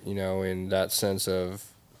stronger, you know, in that sense of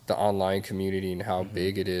the online community and how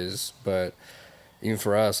big it is. But even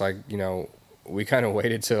for us, like, you know, we kind of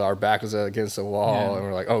waited till our back was against the wall and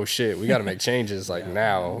we're like, oh shit, we got to make changes like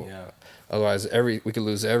now. Otherwise we could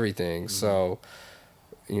lose everything. So,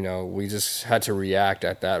 you know, we just had to react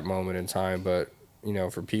at that moment in time. But, you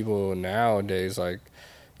know, for people nowadays, like,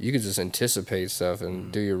 you could just anticipate stuff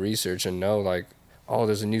and do your research and know, like, oh,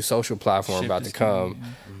 there's a new social platform about to come.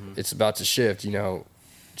 It's about to shift, you know,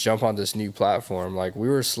 jump on this new platform. Like, we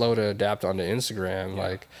were slow to adapt onto Instagram.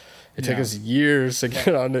 Like, it took us years to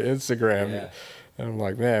get onto Instagram. And I'm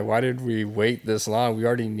like, man, why did we wait this long? We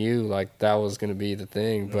already knew, like, that was going to be the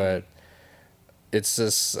thing. But it's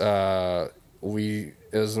just, it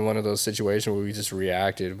was one of those situations where we just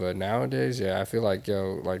reacted. But nowadays, I feel like,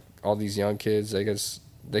 like all these young kids, they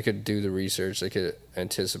could do the research, they could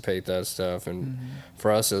anticipate that stuff. And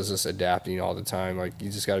for us, it was just adapting all the time. Like, you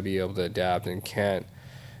just got to be able to adapt and can't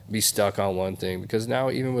be stuck on one thing. Because now,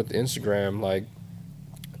 even with Instagram, like,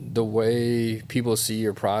 the way people see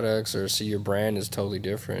your products or see your brand is totally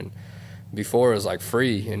different. Before, it was like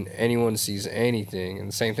free and anyone sees anything. And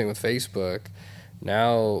the same thing with Facebook.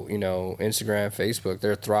 Now, you know, Instagram, Facebook,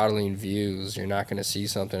 they're throttling views. You're not going to see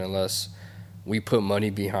something unless we put money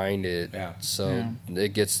behind it. So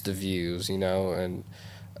it gets the views, you know, and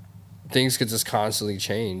things could just constantly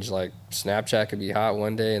change. Like, Snapchat could be hot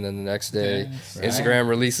one day, and then the next day Instagram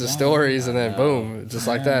releases stories, and then boom, just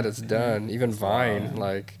like that, it's done. Even Vine,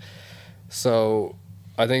 like, so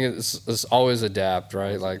I think it's always adapt,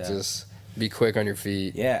 right? Like, just be quick on your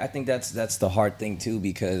feet. I think that's the hard thing too,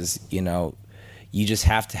 because, you know, you just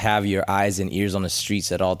have to have your eyes and ears on the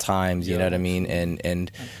streets at all times, you know what I mean?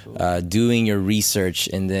 And doing your research,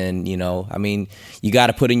 and then, you know, I mean, you got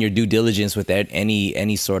to put in your due diligence with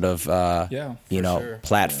any sort of, you know,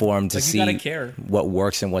 platform to see what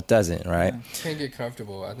works and what doesn't, right? You can't get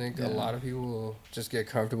comfortable. I think a lot of people just get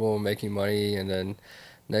comfortable making money, and then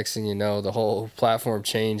next thing you know, the whole platform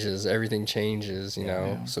changes, everything changes, you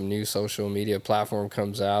know. Some new social media platform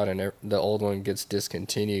comes out, and the old one gets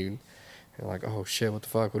discontinued. You're like, oh shit, what the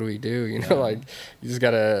fuck? What do we do? You know, like,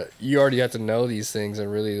 you already have to know these things and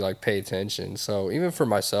really, like, pay attention. So even for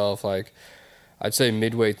myself, like, I'd say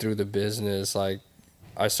midway through the business, like,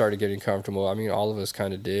 I started getting comfortable. I mean, all of us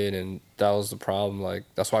kind of did, and that was the problem. Like,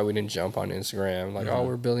 that's why we didn't jump on Instagram. Like, oh,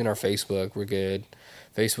 we're building our Facebook, we're good.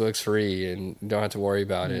 Facebook's free, and you don't have to worry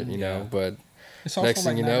about it, you know. But next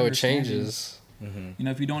thing you know, it changes. You know,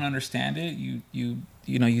 if you don't understand it, you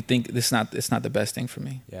you think it's not the best thing for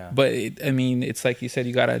me. Yeah. But it's like you said,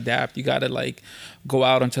 you got to adapt. You got to like go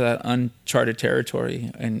out into that uncharted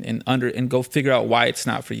territory and go figure out why it's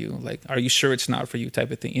not for you. Like, are you sure it's not for you,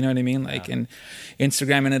 type of thing. You know what I mean? Like, and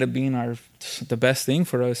Instagram ended up being the best thing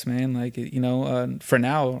for us, man. Like, for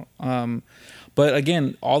now. But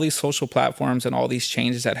again, all these social platforms and all these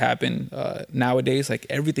changes that happen nowadays, like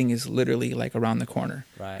everything is literally like around the corner.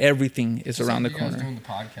 Right. Everything is around the you corner. guys doing the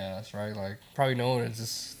podcast, right? Like, probably no one would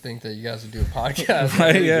just think that you guys would do a podcast.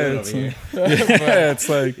 Right, yeah, it's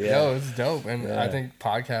like Yo, it's dope, and I think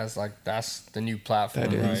podcasts, like, that's the new platform,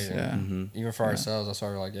 that right? is, yeah. Even for ourselves, that's why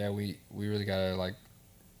we're like, we really gotta like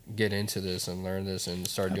get into this and learn this and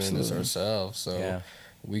start doing this ourselves. So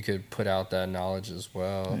we could put out that knowledge as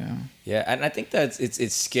well. Yeah, and I think that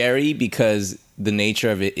it's scary because the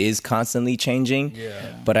nature of it is constantly changing.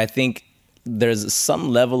 Yeah. But I think there's some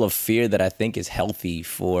level of fear that I think is healthy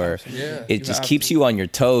for it just keeps you on your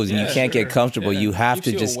toes and you can't get comfortable. You have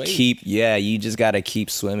to just you just got to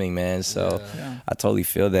keep swimming, man. So I totally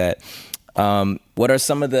feel that. What are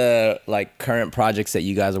some of the like current projects that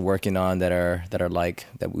you guys are working on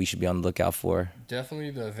that we should be on the lookout for?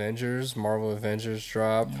 Definitely the Marvel Avengers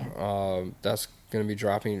drop. That's going to be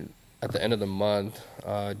dropping at the end of the month.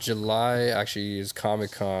 July actually is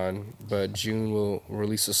Comic-Con, but June we'll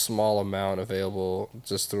release a small amount available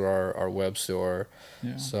just through our web store.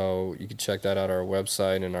 Yeah. So you can check that out on our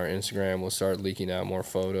website and our Instagram. We'll start leaking out more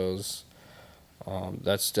photos.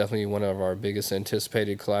 That's definitely one of our biggest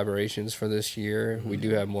anticipated collaborations for this year. We do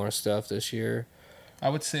have more stuff this year. I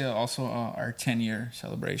would say also our 10-year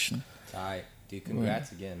celebration. Tight. Dude,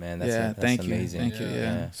 congrats again, man. That's amazing. Thank you.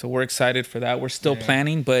 Yeah. So we're excited for that. We're still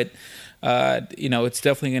planning, but it's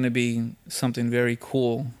definitely going to be something very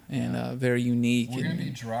cool and very unique. We're going to be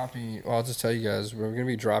dropping, I'll just tell you guys, we're going to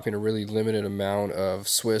be dropping a really limited amount of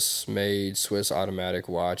Swiss-made, Swiss automatic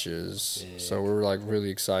watches. So we're like really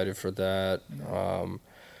excited for that.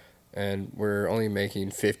 And we're only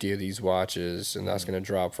making 50 of these watches, and that's going to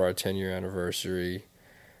drop for our 10-year anniversary.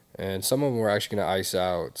 And some of them we're actually going to ice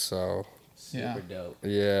out, so... Super dope.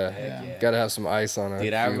 Yeah. Gotta have some ice on it.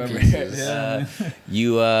 Dude, I remember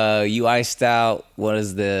you iced out what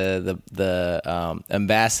is the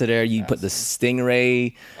ambassador. You put the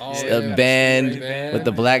Stingray band with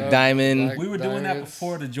the black diamond. We were doing that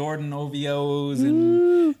before the Jordan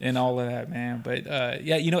OVOs and all of that, man. But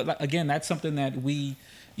again, that's something that we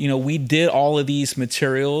did all of these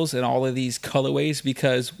materials and all of these colorways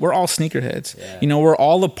because we're all sneakerheads. Yeah. We're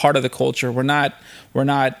all a part of the culture. We're not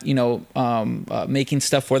making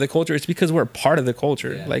stuff for the culture. It's because we're a part of the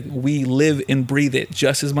culture. Yeah. Like we live and breathe it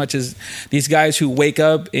just as much as these guys who wake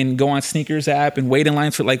up and go on Sneakers app and wait in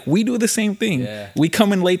line for, like, we do the same thing. Yeah. We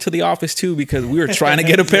come in late to the office too because we were trying to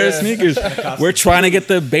get a pair of sneakers. We're trying to get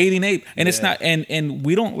the Bathing Ape, and it's not. And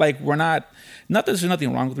we don't we're not. Not that there's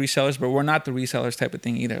nothing wrong with resellers, but we're not the resellers type of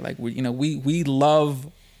thing either. Like we love,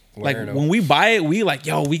 like when we buy it, we like,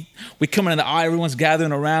 yo, we come in the aisle, everyone's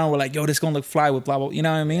gathering around. We're like, yo, this gonna look fly with blah blah. You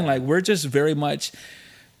know what I mean? Yeah. Like we're just very much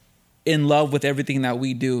in love with everything that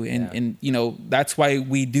we do, and that's why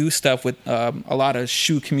we do stuff with a lot of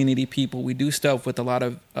shoe community people. We do stuff with a lot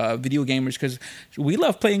of video gamers because we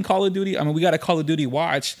love playing Call of Duty. I mean, we got a Call of Duty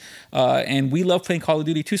watch, and we love playing Call of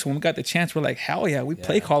Duty too. So when we got the chance, we're like, hell yeah, we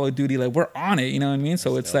play Call of Duty. Like we're on it. You know what I mean?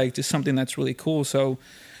 So it's like just something that's really cool. So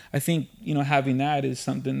I think having that is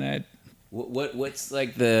something that. What's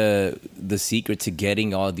like the secret to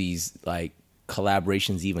getting all these like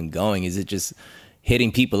collaborations even going? Is it just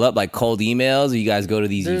hitting people up like cold emails, or you guys go to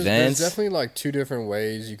these events? There's definitely like two different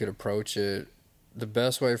ways you could approach it. The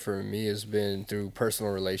best way for me has been through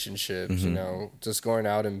personal relationships, just going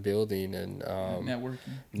out and building and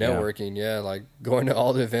networking, like going to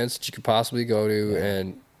all the events that you could possibly go to.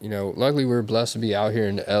 And luckily we're blessed to be out here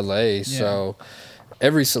in LA, so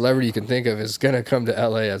every celebrity you can think of is gonna come to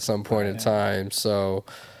LA at some point in time. So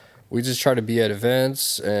we just try to be at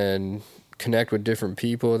events and connect with different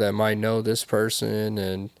people that might know this person,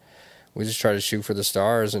 and we just try to shoot for the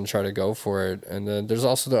stars and try to go for it. And then there's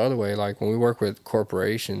also the other way, like when we work with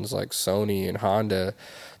corporations like Sony and Honda,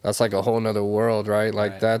 that's like a whole nother world, right?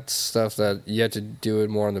 Like that's stuff that you have to do it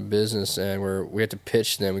more on the business end, where we have to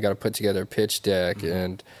pitch them. We got to put together a pitch deck,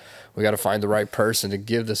 and we got to find the right person to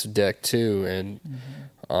give this deck to. And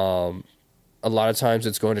a lot of times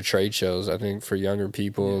it's going to trade shows. I think for younger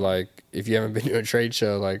people, like if you haven't been to a trade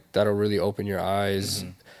show, like that'll really open your eyes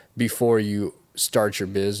before you start your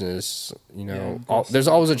business. There's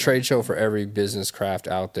always a trade show for every business craft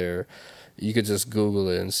out there. You could just Google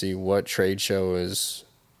it and see what trade show is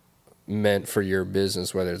meant for your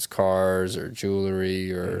business, whether it's cars or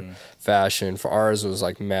jewelry or fashion. For ours, it was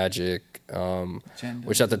like magic,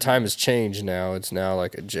 which at the time has changed now. It's now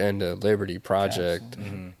like Agenda, Liberty, Project,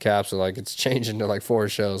 Capsule. Like it's changing to like 4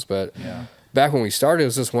 shows. But back when we started, it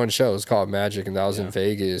was just one show. It was called Magic, and that was in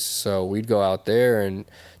Vegas. So we'd go out there and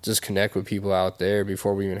just connect with people out there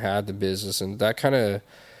before we even had the business. And that kind of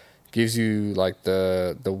gives you like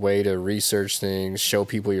the way to research things, show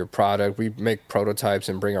people your product. We make prototypes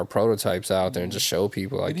and bring our prototypes out there and just show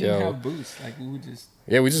people like, we didn't yo, have booths. Like we would just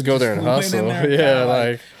we just go there and hustle. There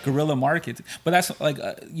like guerrilla markets. But that's like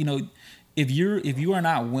if you are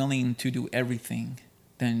not willing to do everything,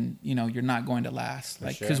 then you're not going to last.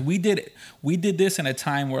 Like because we did this in a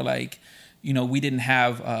time where like we didn't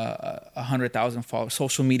have 100,000 followers.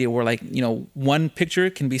 Social media where like, one picture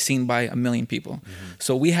can be seen by 1 million people.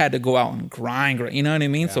 So we had to go out and grind, you know what I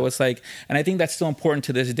mean? Yeah. So it's like, and I think that's still important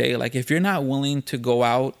to this day. Like if you're not willing to go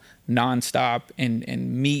out nonstop and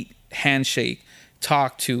meet, handshake,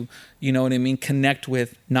 talk to, you know what I mean, connect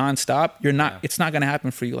with nonstop, it's not going to happen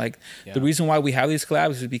for you. Like the reason why we have these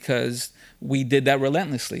collabs is because we did that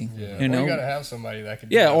relentlessly. You know, you gotta have somebody that can.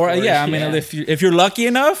 I mean, if you're lucky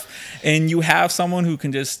enough, and you have someone who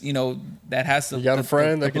can just, that has you got a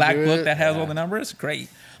friend the that black can do book it? that has all the numbers, great.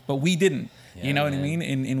 But we didn't. You know what I mean?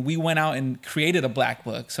 And we went out and created a black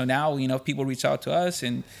book. So now, if people reach out to us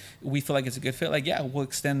and we feel like it's a good fit, like we'll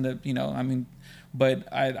extend the.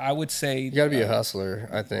 But I would say you got to be a hustler,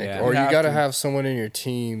 I think, or you got to have someone in your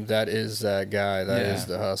team that is that guy, that is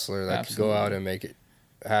the hustler that can go out and make it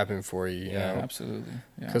happen for you. You know? Absolutely.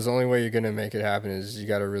 Because the only way you're gonna make it happen is you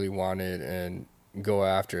got to really want it and go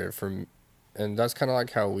after it. And that's kind of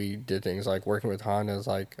like how we did things. Like working with Honda is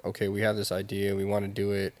like, okay, we have this idea, we want to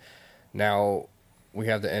do it. Now we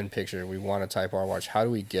have the end picture. We want to type our watch. How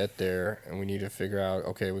do we get there? And we need to figure out,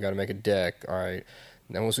 okay, we got to make a deck. All right.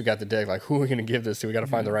 Then once we got the deck, like who are we gonna give this to? We got to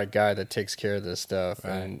find the right guy that takes care of this stuff.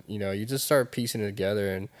 Right. And you just start piecing it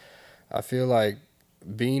together. And I feel like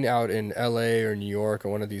being out in LA or New York or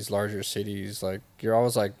one of these larger cities, like you're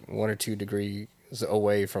always like 1 or 2 degrees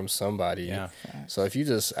away from somebody. Yeah. So if you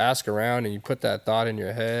just ask around and you put that thought in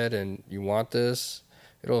your head and you want this,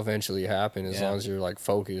 it'll eventually happen as long as you're like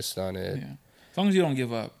focused on it. Yeah. As long as you don't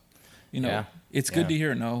give up. It's good to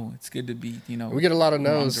hear no. It's good to be, We get a lot of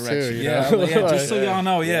no's too. Just so y'all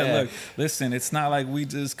know. Look, listen, it's not like we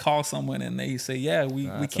just call someone and they say,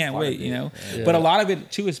 we can't wait, But a lot of it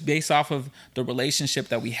too is based off of the relationship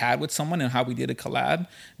that we had with someone and how we did a collab.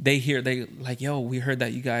 They like, yo, we heard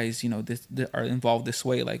that you guys, are involved this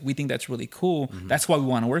way. Like, we think that's really cool. Mm-hmm. That's why we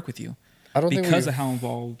want to work with you. I don't think because of how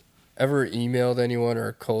involved. Ever emailed anyone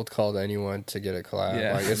or cold called anyone to get a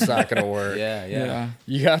collab. Like it's not gonna work.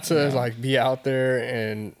 You have to like be out there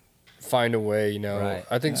and find a way, Right.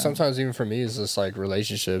 I think sometimes even for me it's just like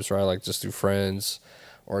relationships, right? Like just through friends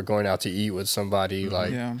or going out to eat with somebody.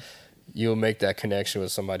 Like you'll make that connection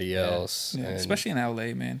with somebody else. And especially in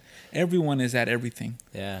LA, man. Everyone is at everything.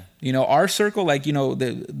 Yeah. Our circle, like,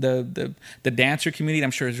 the dancer community,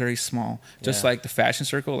 I'm sure is very small. Just like the fashion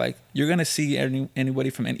circle, like you're going to see anybody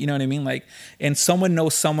from, you know what I mean? Like, and someone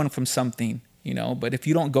knows someone from something, but if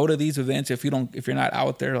you don't go to these events, if you're not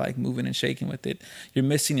out there like moving and shaking with it, you're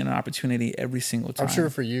missing an opportunity every single time. I'm sure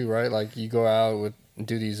for you, right? Like you go out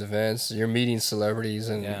do these events, you're meeting celebrities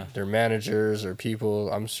and their managers or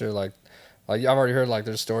people. I'm sure like I've already heard like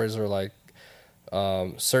there's stories where like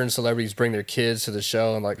certain celebrities bring their kids to the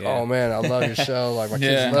show and like, oh man, I love your show. Like my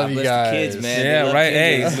kids love you guys. The kids, man. Yeah, right.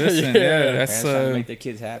 Kids. Hey, listen, that's trying to make their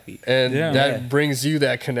kids happy. And that brings you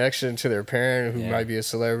that connection to their parent who might be a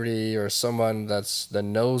celebrity or someone that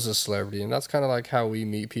knows a celebrity. And that's kind of like how we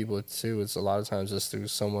meet people too. It's a lot of times just through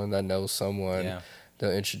someone that knows someone.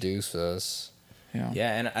 They'll introduce us.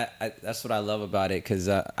 Yeah, and I that's what I love about it because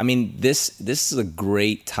this is a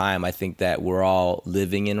great time I think that we're all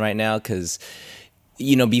living in right now because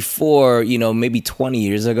before maybe 20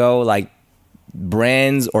 years ago like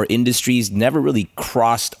brands or industries never really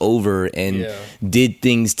crossed over and did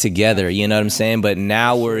things together. You know what I'm saying? But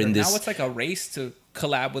now we're in this. Now it's like a race to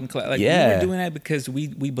collab with collab. Like we were doing that because we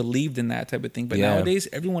believed in that type of thing. But nowadays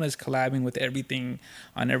everyone is collabing with everything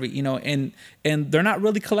on every and they're not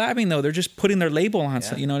really collabing though. They're just putting their label on.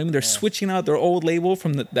 You know what I mean? They're switching out their old label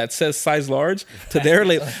from that says size large to their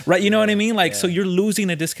label. Right? You know what I mean? Like so you're losing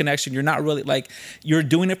a disconnection. You're not really like you're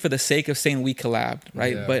doing it for the sake of saying we collabed,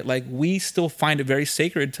 right? Yeah. But like we still find it very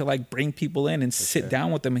sacred to like bring people in and sit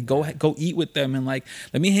down with them and go eat with them and like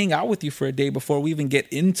let me hang out with you for a day before we even get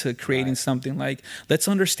into creating something like let's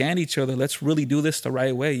understand each other. Let's really do this the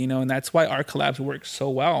right way, you know. And that's why our collabs work so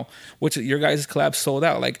well, which your guys' collabs sold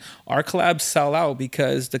out. Like our collabs sell out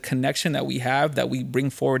because the connection that we have, that we bring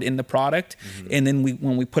forward in the product, and then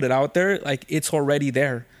when we put it out there, like it's already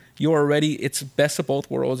there. You're already, it's best of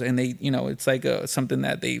both worlds, and they, you know, it's like something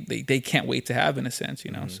that they can't wait to have in a sense,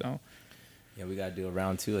 you know. So yeah, we gotta do a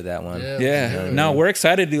round 2 of that one. Yeah. No, we're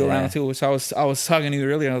excited to do a round 2. Which I was talking to you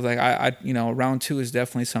earlier. I was like, I you know, round 2 is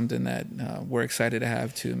definitely something that we're excited to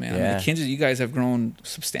have too, man. Yeah. I mean, Kinjaz, you guys have grown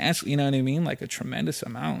substantially. You know what I mean? Like a tremendous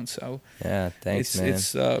amount. So yeah, thanks, man.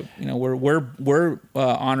 It's you know, we're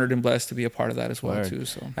honored and blessed to be a part of that as well too.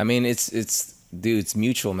 So I mean, it's dude, it's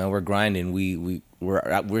mutual, man. We're grinding.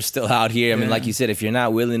 We're still out here. I mean, like you said, if you're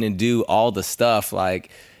not willing to do all the stuff,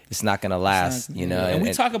 like it's not gonna last, you know. And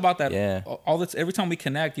we talk about that all this every time we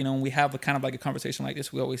connect, you know, and we have a kind of like a conversation like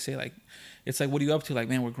this. We always say like, it's like, what are you up to? Like,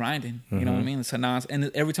 man, we're grinding. You know what I mean? It's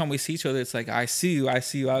and every time we see each other, it's like, I see you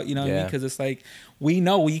out. You know what I mean? Because it's like we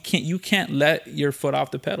know you can't let your foot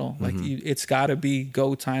off the pedal. Like it's got to be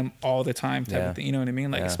go time all the time type of thing. You know what I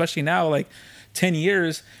mean? Like especially now, like 10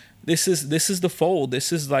 years. This is the fold.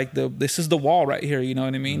 This is the wall right here. You know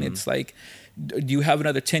what I mean? It's like, do you have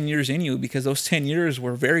another 10 years in you? Because those 10 years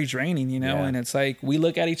were very draining, you know? And it's like, we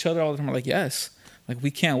look at each other all the time. We're like, yes, like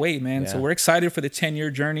we can't wait, man. So we're excited for the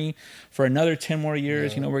 10-year journey, for another 10 more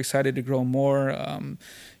years. You know, we're excited to grow more.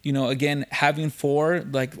 You know, again, having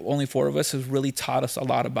only 4 of us has really taught us a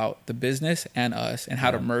lot about the business and us, and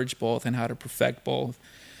how to merge both and how to perfect both,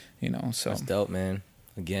 you know? So that's dope, man.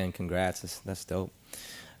 Again, congrats. That's dope.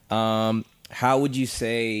 How would you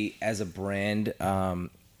say as a brand,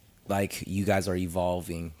 like you guys are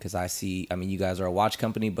evolving? Because I mean, you guys are a watch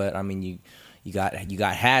company, but I mean, you got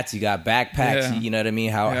hats, you got backpacks. You know what I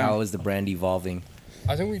mean? How is the brand evolving?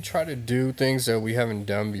 I think we try to do things that we haven't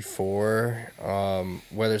done before,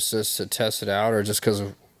 whether it's just to test it out or just because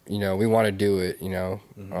you know we want to do it. You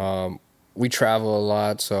know, we travel a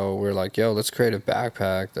lot, so we're like, yo, let's create a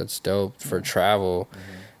backpack that's dope for travel.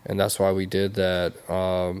 And that's why we did that.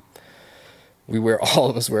 All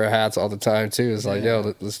of us wear hats all the time too. It's like,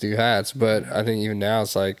 yo, let's do hats. But I think even now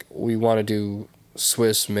it's like we want to do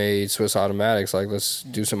Swiss automatics. Like let's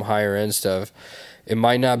do some higher end stuff. It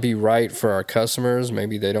might not be right for our customers.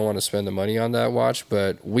 Maybe they don't want to spend the money on that watch,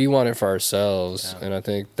 but we want it for ourselves. And I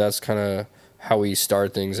think that's kind of how we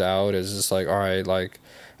start things out. Is just like, all right, like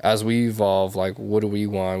as we evolve, like what do we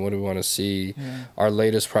want? What do we want to see? Our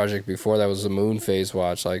latest project before that was the moon phase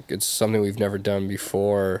watch. Like it's something we've never done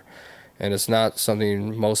before, and it's not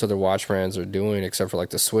something most other watch brands are doing except for like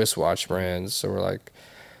the Swiss watch brands. So we're like,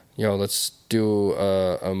 yo, let's do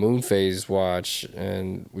a moon phase watch,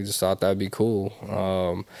 and we just thought that'd be cool.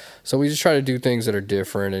 So we just try to do things that are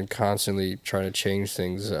different and constantly try to change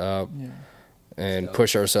things up. And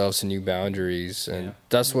push ourselves to new boundaries, and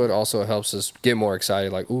that's what also helps us get more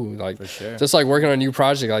excited. Like, ooh, like just like working on a new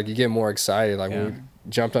project, like you get more excited. Like when we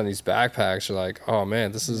jumped on these backpacks, you're like, oh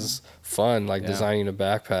man, this is fun. Like designing a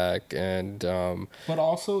backpack, and but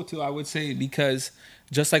also too, I would say, because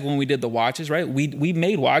just like when we did the watches, right? We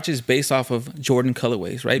made watches based off of Jordan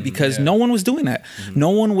colorways, right? Because no one was doing that. No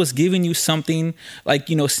one was giving you something like,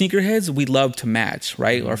 you know, sneakerheads, we love to match,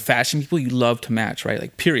 right? Or fashion people, you love to match, right?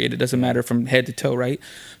 Like period. It doesn't matter from head to toe, right?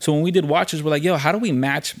 So when we did watches, we're like, yo, how do we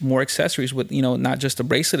match more accessories with, you know, not just a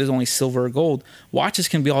bracelet is only silver or gold. Watches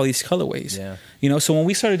can be all these colorways. You know, so when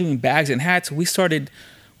we started doing bags and hats,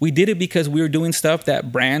 we did it because we were doing stuff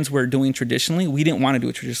that brands were doing traditionally. We didn't want to do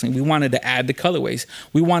it traditionally. We wanted to add the colorways.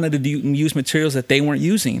 We wanted to use materials that they weren't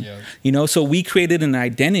using. You know, so we created an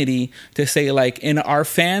identity to say like, and our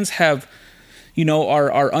fans have, you know,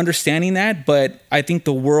 are understanding that, but I think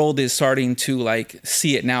the world is starting to like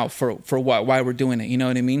see it now for why we're doing it. You know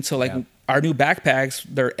what I mean? So like our new backpacks,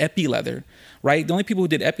 they're epi leather. Right, the only people who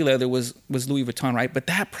did epi leather was Louis Vuitton, right? But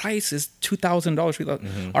that price is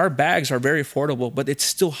 $2,000. Our bags are very affordable, but it's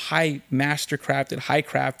still high master crafted, high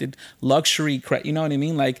crafted, luxury. You know what I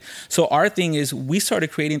mean? Like, so our thing is we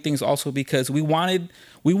started creating things also because we wanted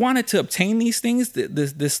to obtain these things,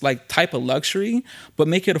 this like type of luxury, but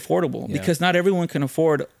make it affordable because not everyone can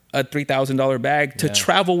afford a $3,000 bag to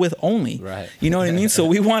travel with only. Right. You know what I mean? So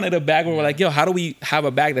we wanted a bag where we're like, yo, how do we have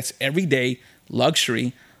a bag that's everyday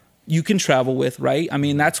luxury? You can travel with, right? I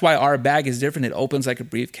mean, that's why our bag is different. It opens like a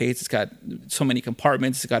briefcase. It's got so many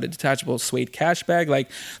compartments. It's got a detachable suede cash bag. Like,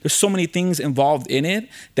 there's so many things involved in it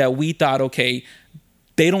that we thought, okay,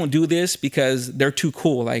 they don't do this because they're too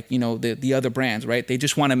cool, like, you know, the other brands, right? They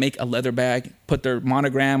just want to make a leather bag, put their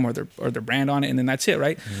monogram or their brand on it, and then that's it,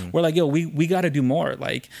 right? We're like, yo, we got to do more,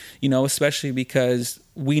 like, you know, especially because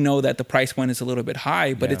we know that the price point is a little bit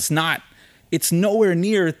high, but it's not it's nowhere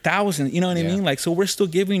near thousands. You know what I Yeah. mean? Like, so we're still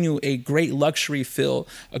giving you a great luxury feel,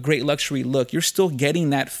 a great luxury look. You're still getting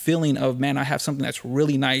that feeling of, man, I have something that's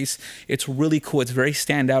really nice. It's really cool. It's very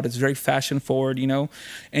standout. It's very fashion forward, you know?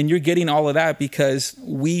 And you're getting all of that because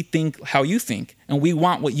we think how you think and we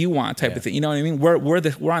want what you want type of thing. You know what I mean?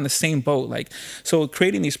 We're on the same boat. Like, so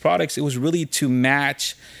creating these products, it was really to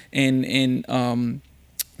match and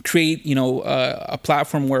create, you know, a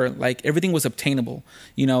platform where like everything was obtainable,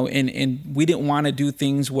 you know, and we didn't want to do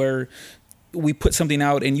things where we put something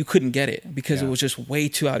out and you couldn't get it because it was just way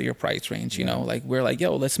too out of your price range, you know. Like, we're like,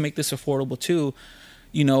 yo, let's make this affordable too,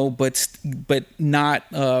 you know, but not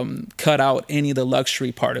cut out any of the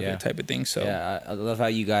luxury part of it type of thing. So I love how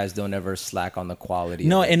you guys don't ever slack on the quality.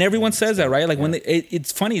 no, of it. and everyone says that, right? Like when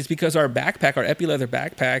it's funny, it's because our backpack, our Epi leather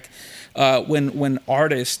backpack, when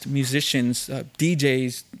artists, musicians,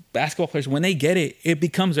 DJs, basketball players, when they get it, it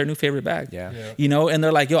becomes their new favorite bag. Yeah. You know, and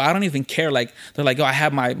they're like, yo, I don't even care. Like, they're like, yo, I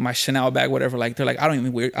have my Chanel bag, whatever. Like, they're like, I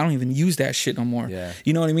don't even use that shit no more. Yeah.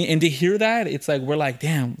 You know what I mean? And to hear that, it's like, we're like,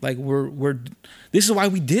 damn, like this is why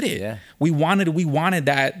we did it. Yeah. We wanted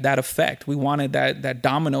that effect. We wanted that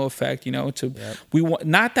domino effect, you know,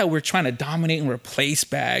 not that we're trying to dominate and replace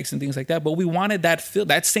bags and things like that, but we wanted that feel,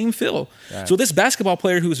 that same feel. Right. So this basketball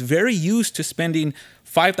player who's very used to spending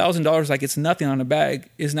 $5,000 like it's nothing on a bag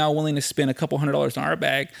is now willing to spend a couple $100s on our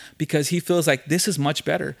bag because he feels like this is much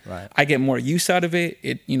better. Right. I get more use out of it.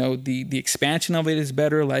 It, you know, the expansion of it is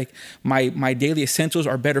better. Like my daily essentials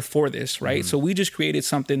are better for this, right? So we just created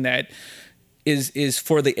something that is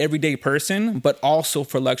for the everyday person, but also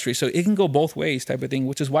for luxury. So it can go both ways type of thing,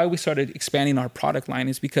 which is why we started expanding our product line,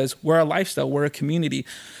 is because we're a lifestyle, we're a community.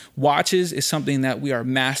 Watches is something that we are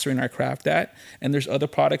mastering our craft at, and there's other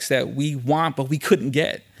products that we want but we couldn't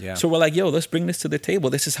get. Yeah. So we're like, yo, let's bring this to the table.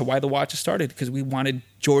 This is why the watches started, because we wanted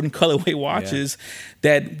Jordan colorway watches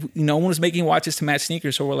that no one was making watches to match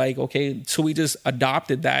sneakers. So we're like, okay, so we just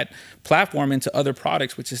adopted that platform into other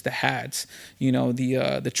products, which is the hats, you know,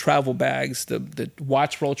 the travel bags, the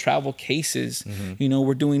watch roll travel cases. You know,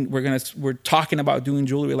 we're talking about doing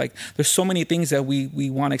jewelry. Like, there's so many things that we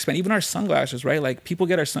want to expand. Even our sunglasses, right? Like, people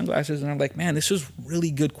get our sunglasses and I'm like, man, this is really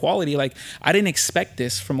good quality. Like, I didn't expect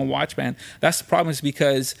this from a watch brand. That's the problem, is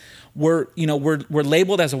because we're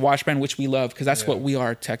labeled as a watch brand, which we love because that's what we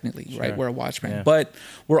are technically, right? We're a watch brand, but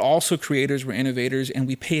we're also creators, we're innovators, and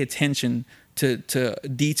we pay attention to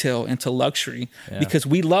detail and to luxury because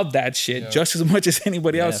we love that shit just as much as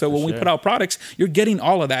anybody else. So when we put out products, you're getting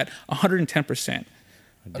all of that 110%.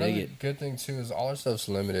 Another good thing too is all our stuff's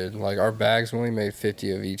limited. Like, our bags, we only made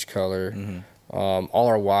 50 of each color. All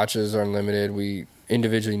our watches are limited. We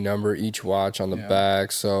individually number each watch on the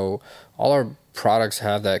back, so all our products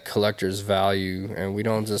have that collector's value, and we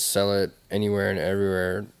don't just sell it anywhere and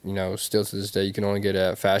everywhere. You know, still to this day, you can only get it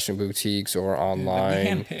at fashion boutiques or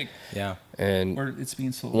online. And or it's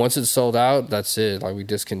being sold. Once it's sold out, that's it. Like, we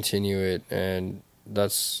discontinue it, and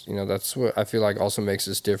that's what I feel like also makes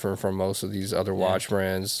us different from most of these other watch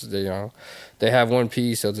brands. They have one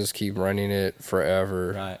piece, they'll just keep running it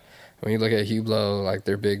forever. Right. When you look at Hublot, like,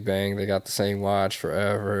 their Big Bang, they got the same watch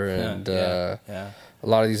forever, and a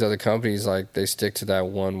lot of these other companies, like, they stick to that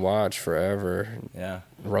one watch forever. Yeah.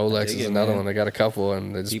 Rolex is another one. They got a couple,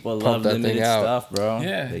 and they just people pump love that limited thing out. stuff, bro.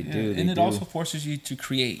 Yeah, they do. And it also forces you to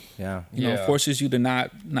create. Yeah. You know, it forces you to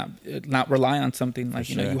not rely on something. Like,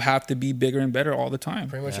 you know, you have to be bigger and better all the time.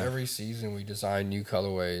 Pretty much every season we design new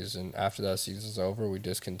colorways, and after that season's over, we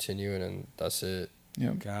discontinue it, and that's it.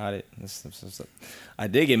 Yeah. Got it. I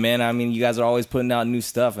dig it, man. I mean, you guys are always putting out new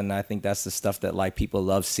stuff, and I think that's the stuff that, like, people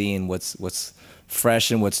love seeing what's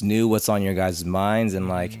fresh and what's new, what's on your guys' minds, and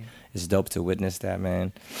like, it's dope to witness that,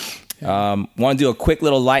 man. Want to do a quick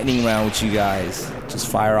little lightning round with you guys. Just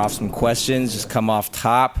fire off some questions. Just come off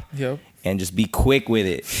top. Yep. And just be quick with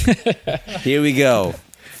it. Here we go.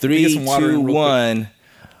 3, 2, 1.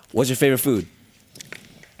 What's your favorite food?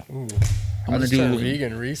 Ooh, I just turned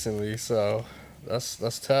vegan recently, so that's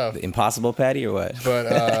tough. The Impossible Patty or what?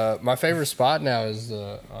 But my favorite spot now is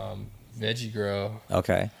the Veggie Grill.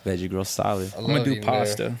 Okay, Veggie Grill, solid. I'm gonna do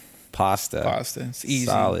pasta. Pasta. It's easy.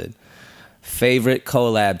 Solid. Favorite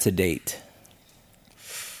collab to date?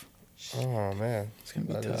 Oh man, it's gonna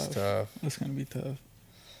be that tough. is tough. It's gonna be tough.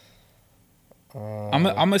 I'm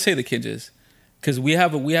gonna say the Kinjas, because we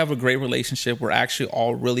have a great relationship. We're actually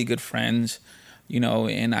all really good friends, you know.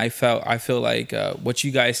 And I feel like what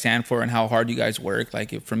you guys stand for and how hard you guys work.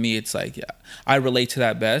 Like, for me, it's like I relate to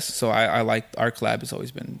that best. So I like our collab has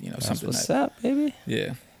always been, you know, That's something. What's up, baby?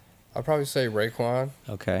 Yeah. I'd probably say Raekwon.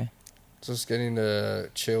 Okay. Just getting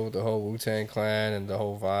to chill with the whole Wu-Tang Clan and the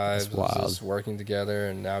whole vibe, wild. just working together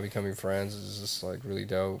and now becoming friends is just like really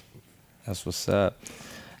dope. That's what's up.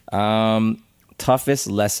 Toughest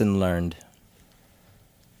lesson learned.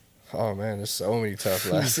 Oh man, there's so many tough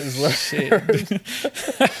lessons learned.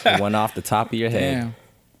 One off the top of your head.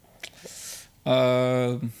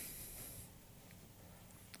 Damn.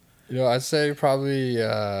 You know, I'd say probably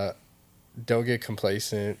don't get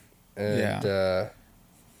complacent and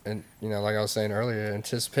you know, like I was saying earlier,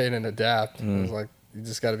 anticipate and adapt. It's like you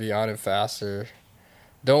just got to be on it faster.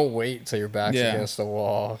 Don't wait till your back's against the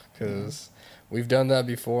wall, because we've done that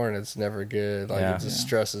before and it's never good. Like it just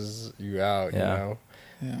stresses you out, you know.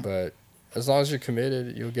 Yeah. But as long as you're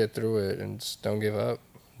committed, you'll get through it, and just don't give up.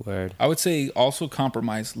 Word. I would say also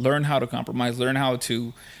compromise. Learn how to compromise. Learn how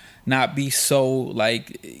to not be so,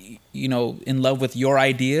 like, you know, in love with your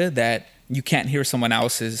idea that you can't hear someone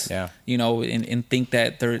else's, you know, and think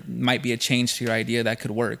that there might be a change to your idea that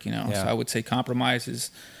could work, you know. So I would say compromise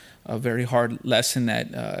is a very hard lesson,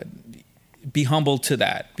 that be humble to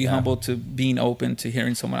that. Be humble to being open to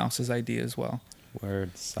hearing someone else's idea as well.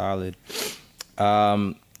 Word. Solid.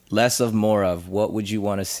 Less of, more of. What would you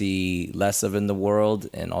want to see less of in the world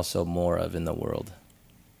and also more of in the world?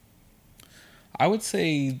 I would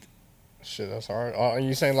say... Shit, that's hard. Are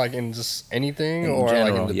you saying like in just anything, in or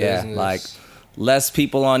general, like in the business? Like less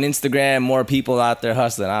people on Instagram, more people out there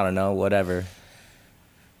hustling. I don't know, whatever.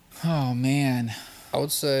 Oh, man. I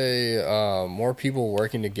would say more people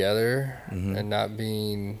working together and not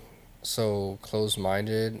being so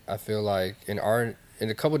closed-minded. I feel like in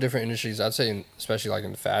a couple different industries, I'd say especially like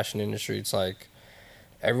in the fashion industry, it's like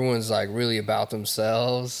everyone's like really about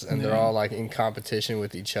themselves, and they're all like in competition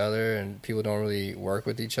with each other, and people don't really work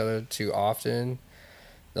with each other too often.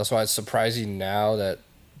 That's why it's surprising now that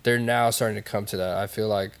they're now starting to come to that. I feel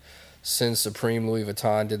like since Supreme, Louis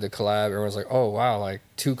Vuitton did the collab, everyone's like, oh wow, like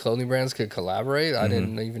 2 clothing brands could collaborate. I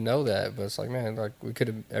didn't even know that. But it's like, man, like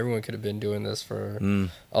everyone could have been doing this for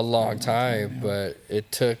a long time, but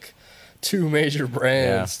it took 2 major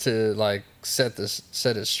brands to like set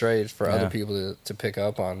it straight for other people to pick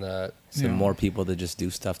up on that. So more people to just do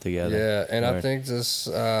stuff together. Yeah, and I think just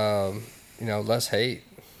you know, less hate.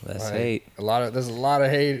 Less hate. There's a lot of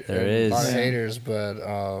hate. There is a lot of haters, but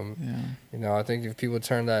you know, I think if people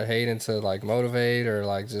turn that hate into like motivate or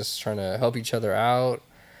like just trying to help each other out,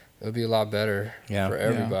 it would be a lot better for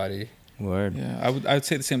everybody. Word. Yeah, I would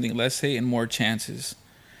say the same thing. Less hate and more chances.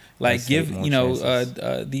 Like Less give, hate, more you know,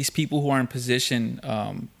 chances. These people who are in position,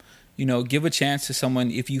 you know, give a chance to someone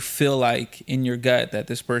if you feel like in your gut that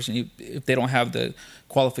this person, if they don't have the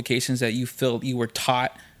qualifications that you feel you were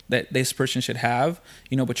taught that this person should have,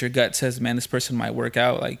 you know, but your gut says, man, this person might work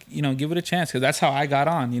out. Like, you know, give it a chance, because that's how I got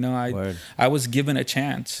on. You know, I was given a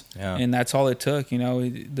chance, and that's all it took. You know,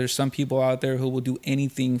 there's some people out there who will do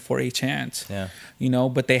anything for a chance. You know,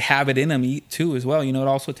 but they have it in them too as well. You know, it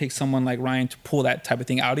also takes someone like Ryan to pull that type of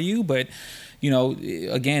thing out of you, but. You know,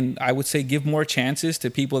 again, I would say give more chances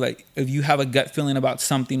to people that if you have a gut feeling about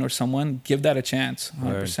something or someone, give that a chance,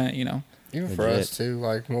 100%, you know. Even for us too,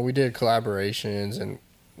 like when we did collaborations and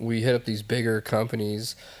we hit up these bigger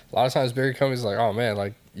companies, a lot of times bigger companies are like, oh man,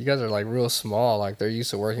 like you guys are like real small, like they're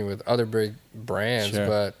used to working with other big brands,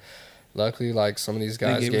 but luckily like some of these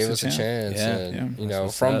guys gave us a chance. And you know,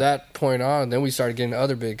 from that point on, then we started getting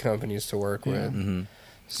other big companies to work with.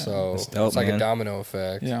 So it's like a domino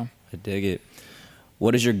effect. Yeah. I dig it.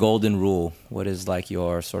 What is your golden rule? What is like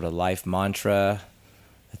your sort of life mantra,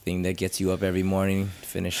 the thing that gets you up every morning to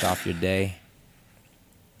finish off your day?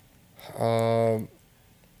 You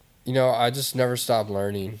know, I just never stop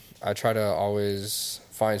learning. I try to always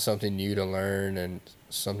find something new to learn and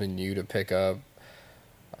something new to pick up.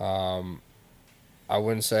 I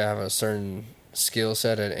wouldn't say I have a certain skill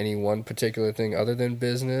set at any one particular thing other than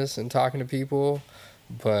business and talking to people.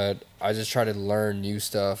 But I just try to learn new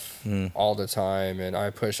stuff all the time, and I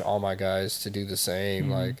push all my guys to do the same.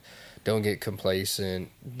 Like, don't get complacent.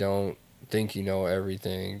 Don't think you know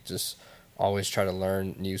everything. Just always try to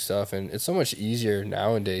learn new stuff. And it's so much easier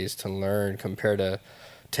nowadays to learn compared to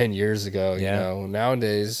 10 years ago. You know,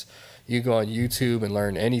 nowadays you go on YouTube and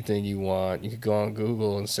learn anything you want. You could go on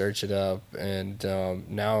Google and search it up. And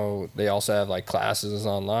now they also have like classes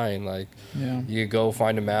online. Like you could go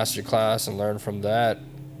find a master class and learn from that.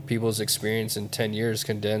 People's experience in 10 years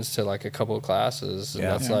condensed to like a couple of classes. And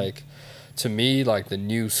that's like, to me, like the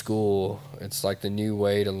new school. It's like the new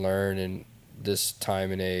way to learn in this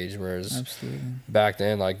time and age, whereas back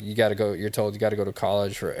then, like you're told you got to go to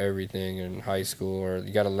college for everything in high school, or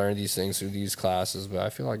you got to learn these things through these classes. But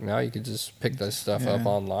I feel like now you could just pick this stuff up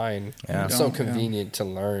online. It's so convenient to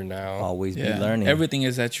learn now. Always be learning. Everything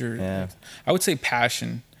is at your I would say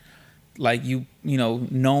passion, like you know,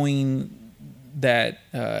 knowing that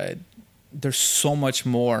there's so much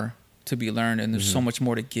more to be learned, and there's so much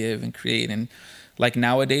more to give and create. And like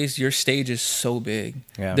nowadays, your stage is so big.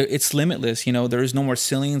 Yeah. It's limitless. You know, there's no more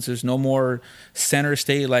ceilings. There's no more center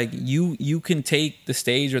stage. Like you can take the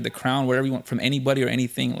stage or the crown, whatever you want, from anybody or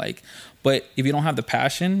anything. Like, but if you don't have the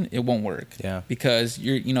passion, it won't work. Yeah. Because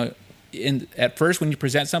at first when you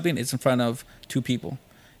present something, it's in front of 2 people.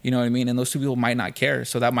 You know what I mean? And those 2 people might not care.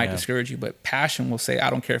 So that might discourage you. But passion will say, I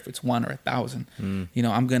don't care if it's 1 or 1,000. You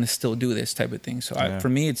know, I'm going to still do this type of thing. So for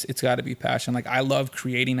me, it's got to be passion. Like, I love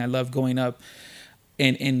creating. I love going up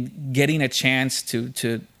and getting a chance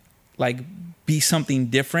to like be something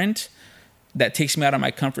different that takes me out of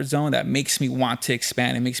my comfort zone, that makes me want to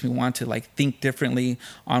expand. It makes me want to like think differently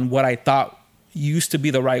on what I thought used to be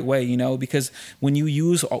the right way, you know, because when you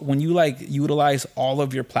utilize all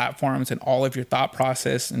of your platforms and all of your thought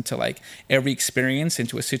process into like every experience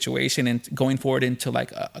into a situation and going forward into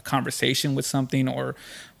like a conversation with something or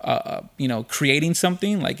you know, creating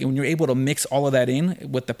something, like when you're able to mix all of that in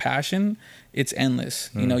with the passion, it's endless.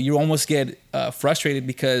 You know, you almost get frustrated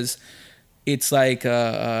because it's like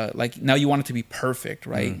now you want it to be perfect,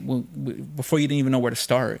 right? Before you didn't even know where to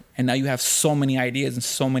start, and now you have so many ideas and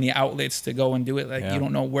so many outlets to go and do it. Like you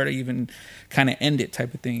don't know where to even kind of end it,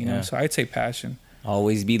 type of thing. You know, so I'd say passion.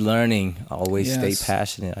 Always be learning. Always stay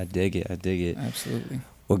passionate. I dig it. Absolutely.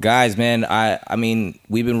 Well, guys, man, I mean,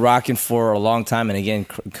 we've been rocking for a long time, and again,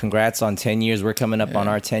 congrats on 10 years. We're coming up on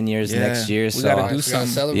our 10 years next year. We gotta do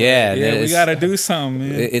something. Yeah, we gotta do something,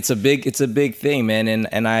 man. It's a big thing, man,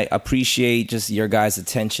 and I appreciate just your guys'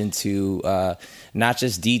 attention to not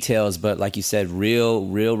just details, but like you said, real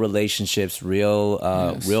relationships,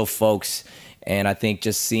 real folks. And I think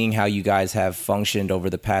just seeing how you guys have functioned over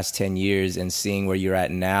the past 10 years and seeing where you're at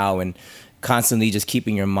now, and constantly just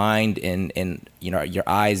keeping your mind and you know, your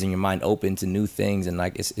eyes and your mind open to new things, and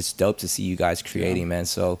like it's dope to see you guys creating, man.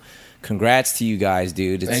 So congrats to you guys,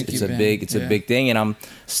 dude. It's a big thing, and I'm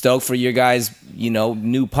stoked for your guys, you know,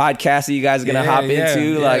 new podcast that you guys are gonna hop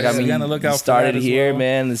into. Like, I mean, you started here,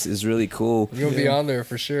 man. This is really cool. You're gonna be on there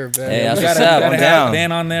for sure, man. Hey, that's what's up. I'm down.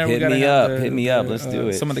 Dan on there. Hit me up. Let's do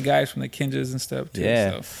it. Some of the guys from the Kinjas and stuff too.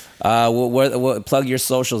 Yeah. So. Plug your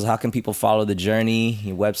socials. How can people follow the journey?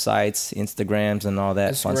 Your websites, Instagrams, and all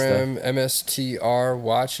that fun stuff. Instagram, MSTR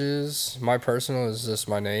Watches. My personal is just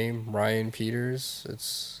my name, Ryan Peters.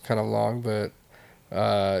 It's kind of long, but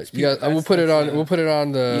we'll put it on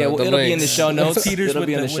the it'll links. be in the show notes. Peters it'll with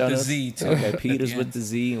be in the show notes. Z too. Okay, Peters with the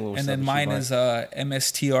Z. And then mine is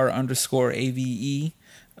MSTR_AVE.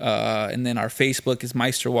 And then our Facebook is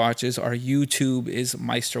Meister Watches. Our YouTube is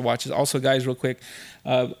Meister Watches. Also, guys, real quick,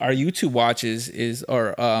 our YouTube watches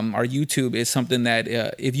our YouTube is something that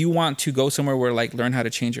if you want to go somewhere where like learn how to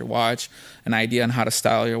change your watch, an idea on how to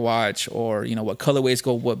style your watch, or you know what colorways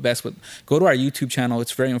go what best with, go to our YouTube channel.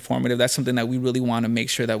 It's very informative. That's something that we really want to make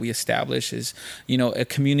sure that we establish is, you know, a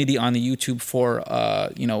community on the YouTube for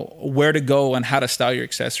you know, where to go and how to style your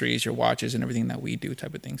accessories, your watches, and everything that we do,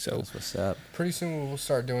 type of thing. So that's what's up. Pretty soon we'll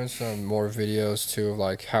start doing some more videos too, of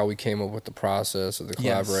like how we came up with the process of the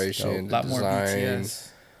collaboration, the design.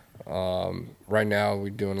 Right now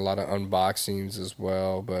we're doing a lot of unboxings as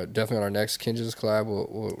well, but definitely on our next Kinjas collab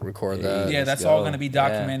we'll record that. Yeah, that's all going to be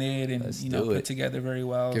documented and you know, put together very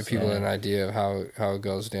well. Give people an idea of how it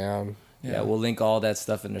goes down. Yeah, we'll link all that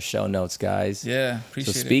stuff in the show notes, guys. Yeah,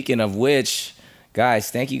 appreciate it. So speaking of which, guys,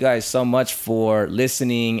 thank you guys so much for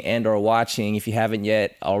listening and or watching. If you haven't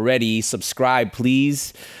yet already, subscribe,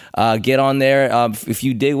 please. Get on there. If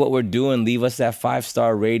you dig what we're doing, leave us that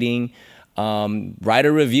 5-star rating. Write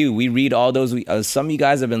a review. We read all those. Some of you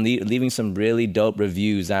guys have been leaving some really dope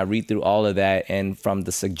reviews. I read through all of that, and from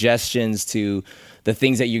the suggestions to the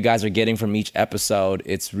things that you guys are getting from each episode,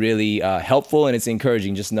 it's really helpful, and it's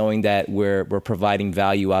encouraging just knowing that we're providing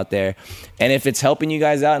value out there. And if it's helping you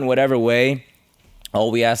guys out in whatever way, all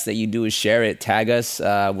we ask that you do is share it. Tag us.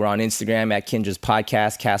 We're on Instagram at Kinjas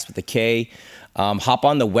Podcast, Cast with a K. Hop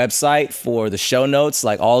on the website for the show notes,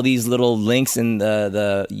 like all these little links in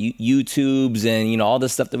the YouTubes and, you know, all the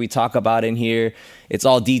stuff that we talk about in here. It's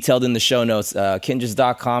all detailed in the show notes.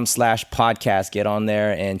 Kinjas.com/podcast. Get on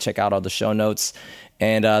there and check out all the show notes.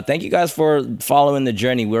 And thank you guys for following the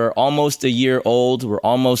journey. We're almost a year old. We're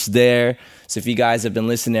almost there. So if you guys have been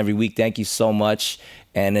listening every week, thank you so much.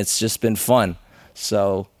 And it's just been fun.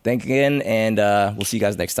 So thank you again, and we'll see you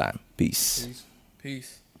guys next time. Peace.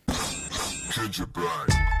 Peace. Kinja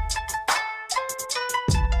Bang.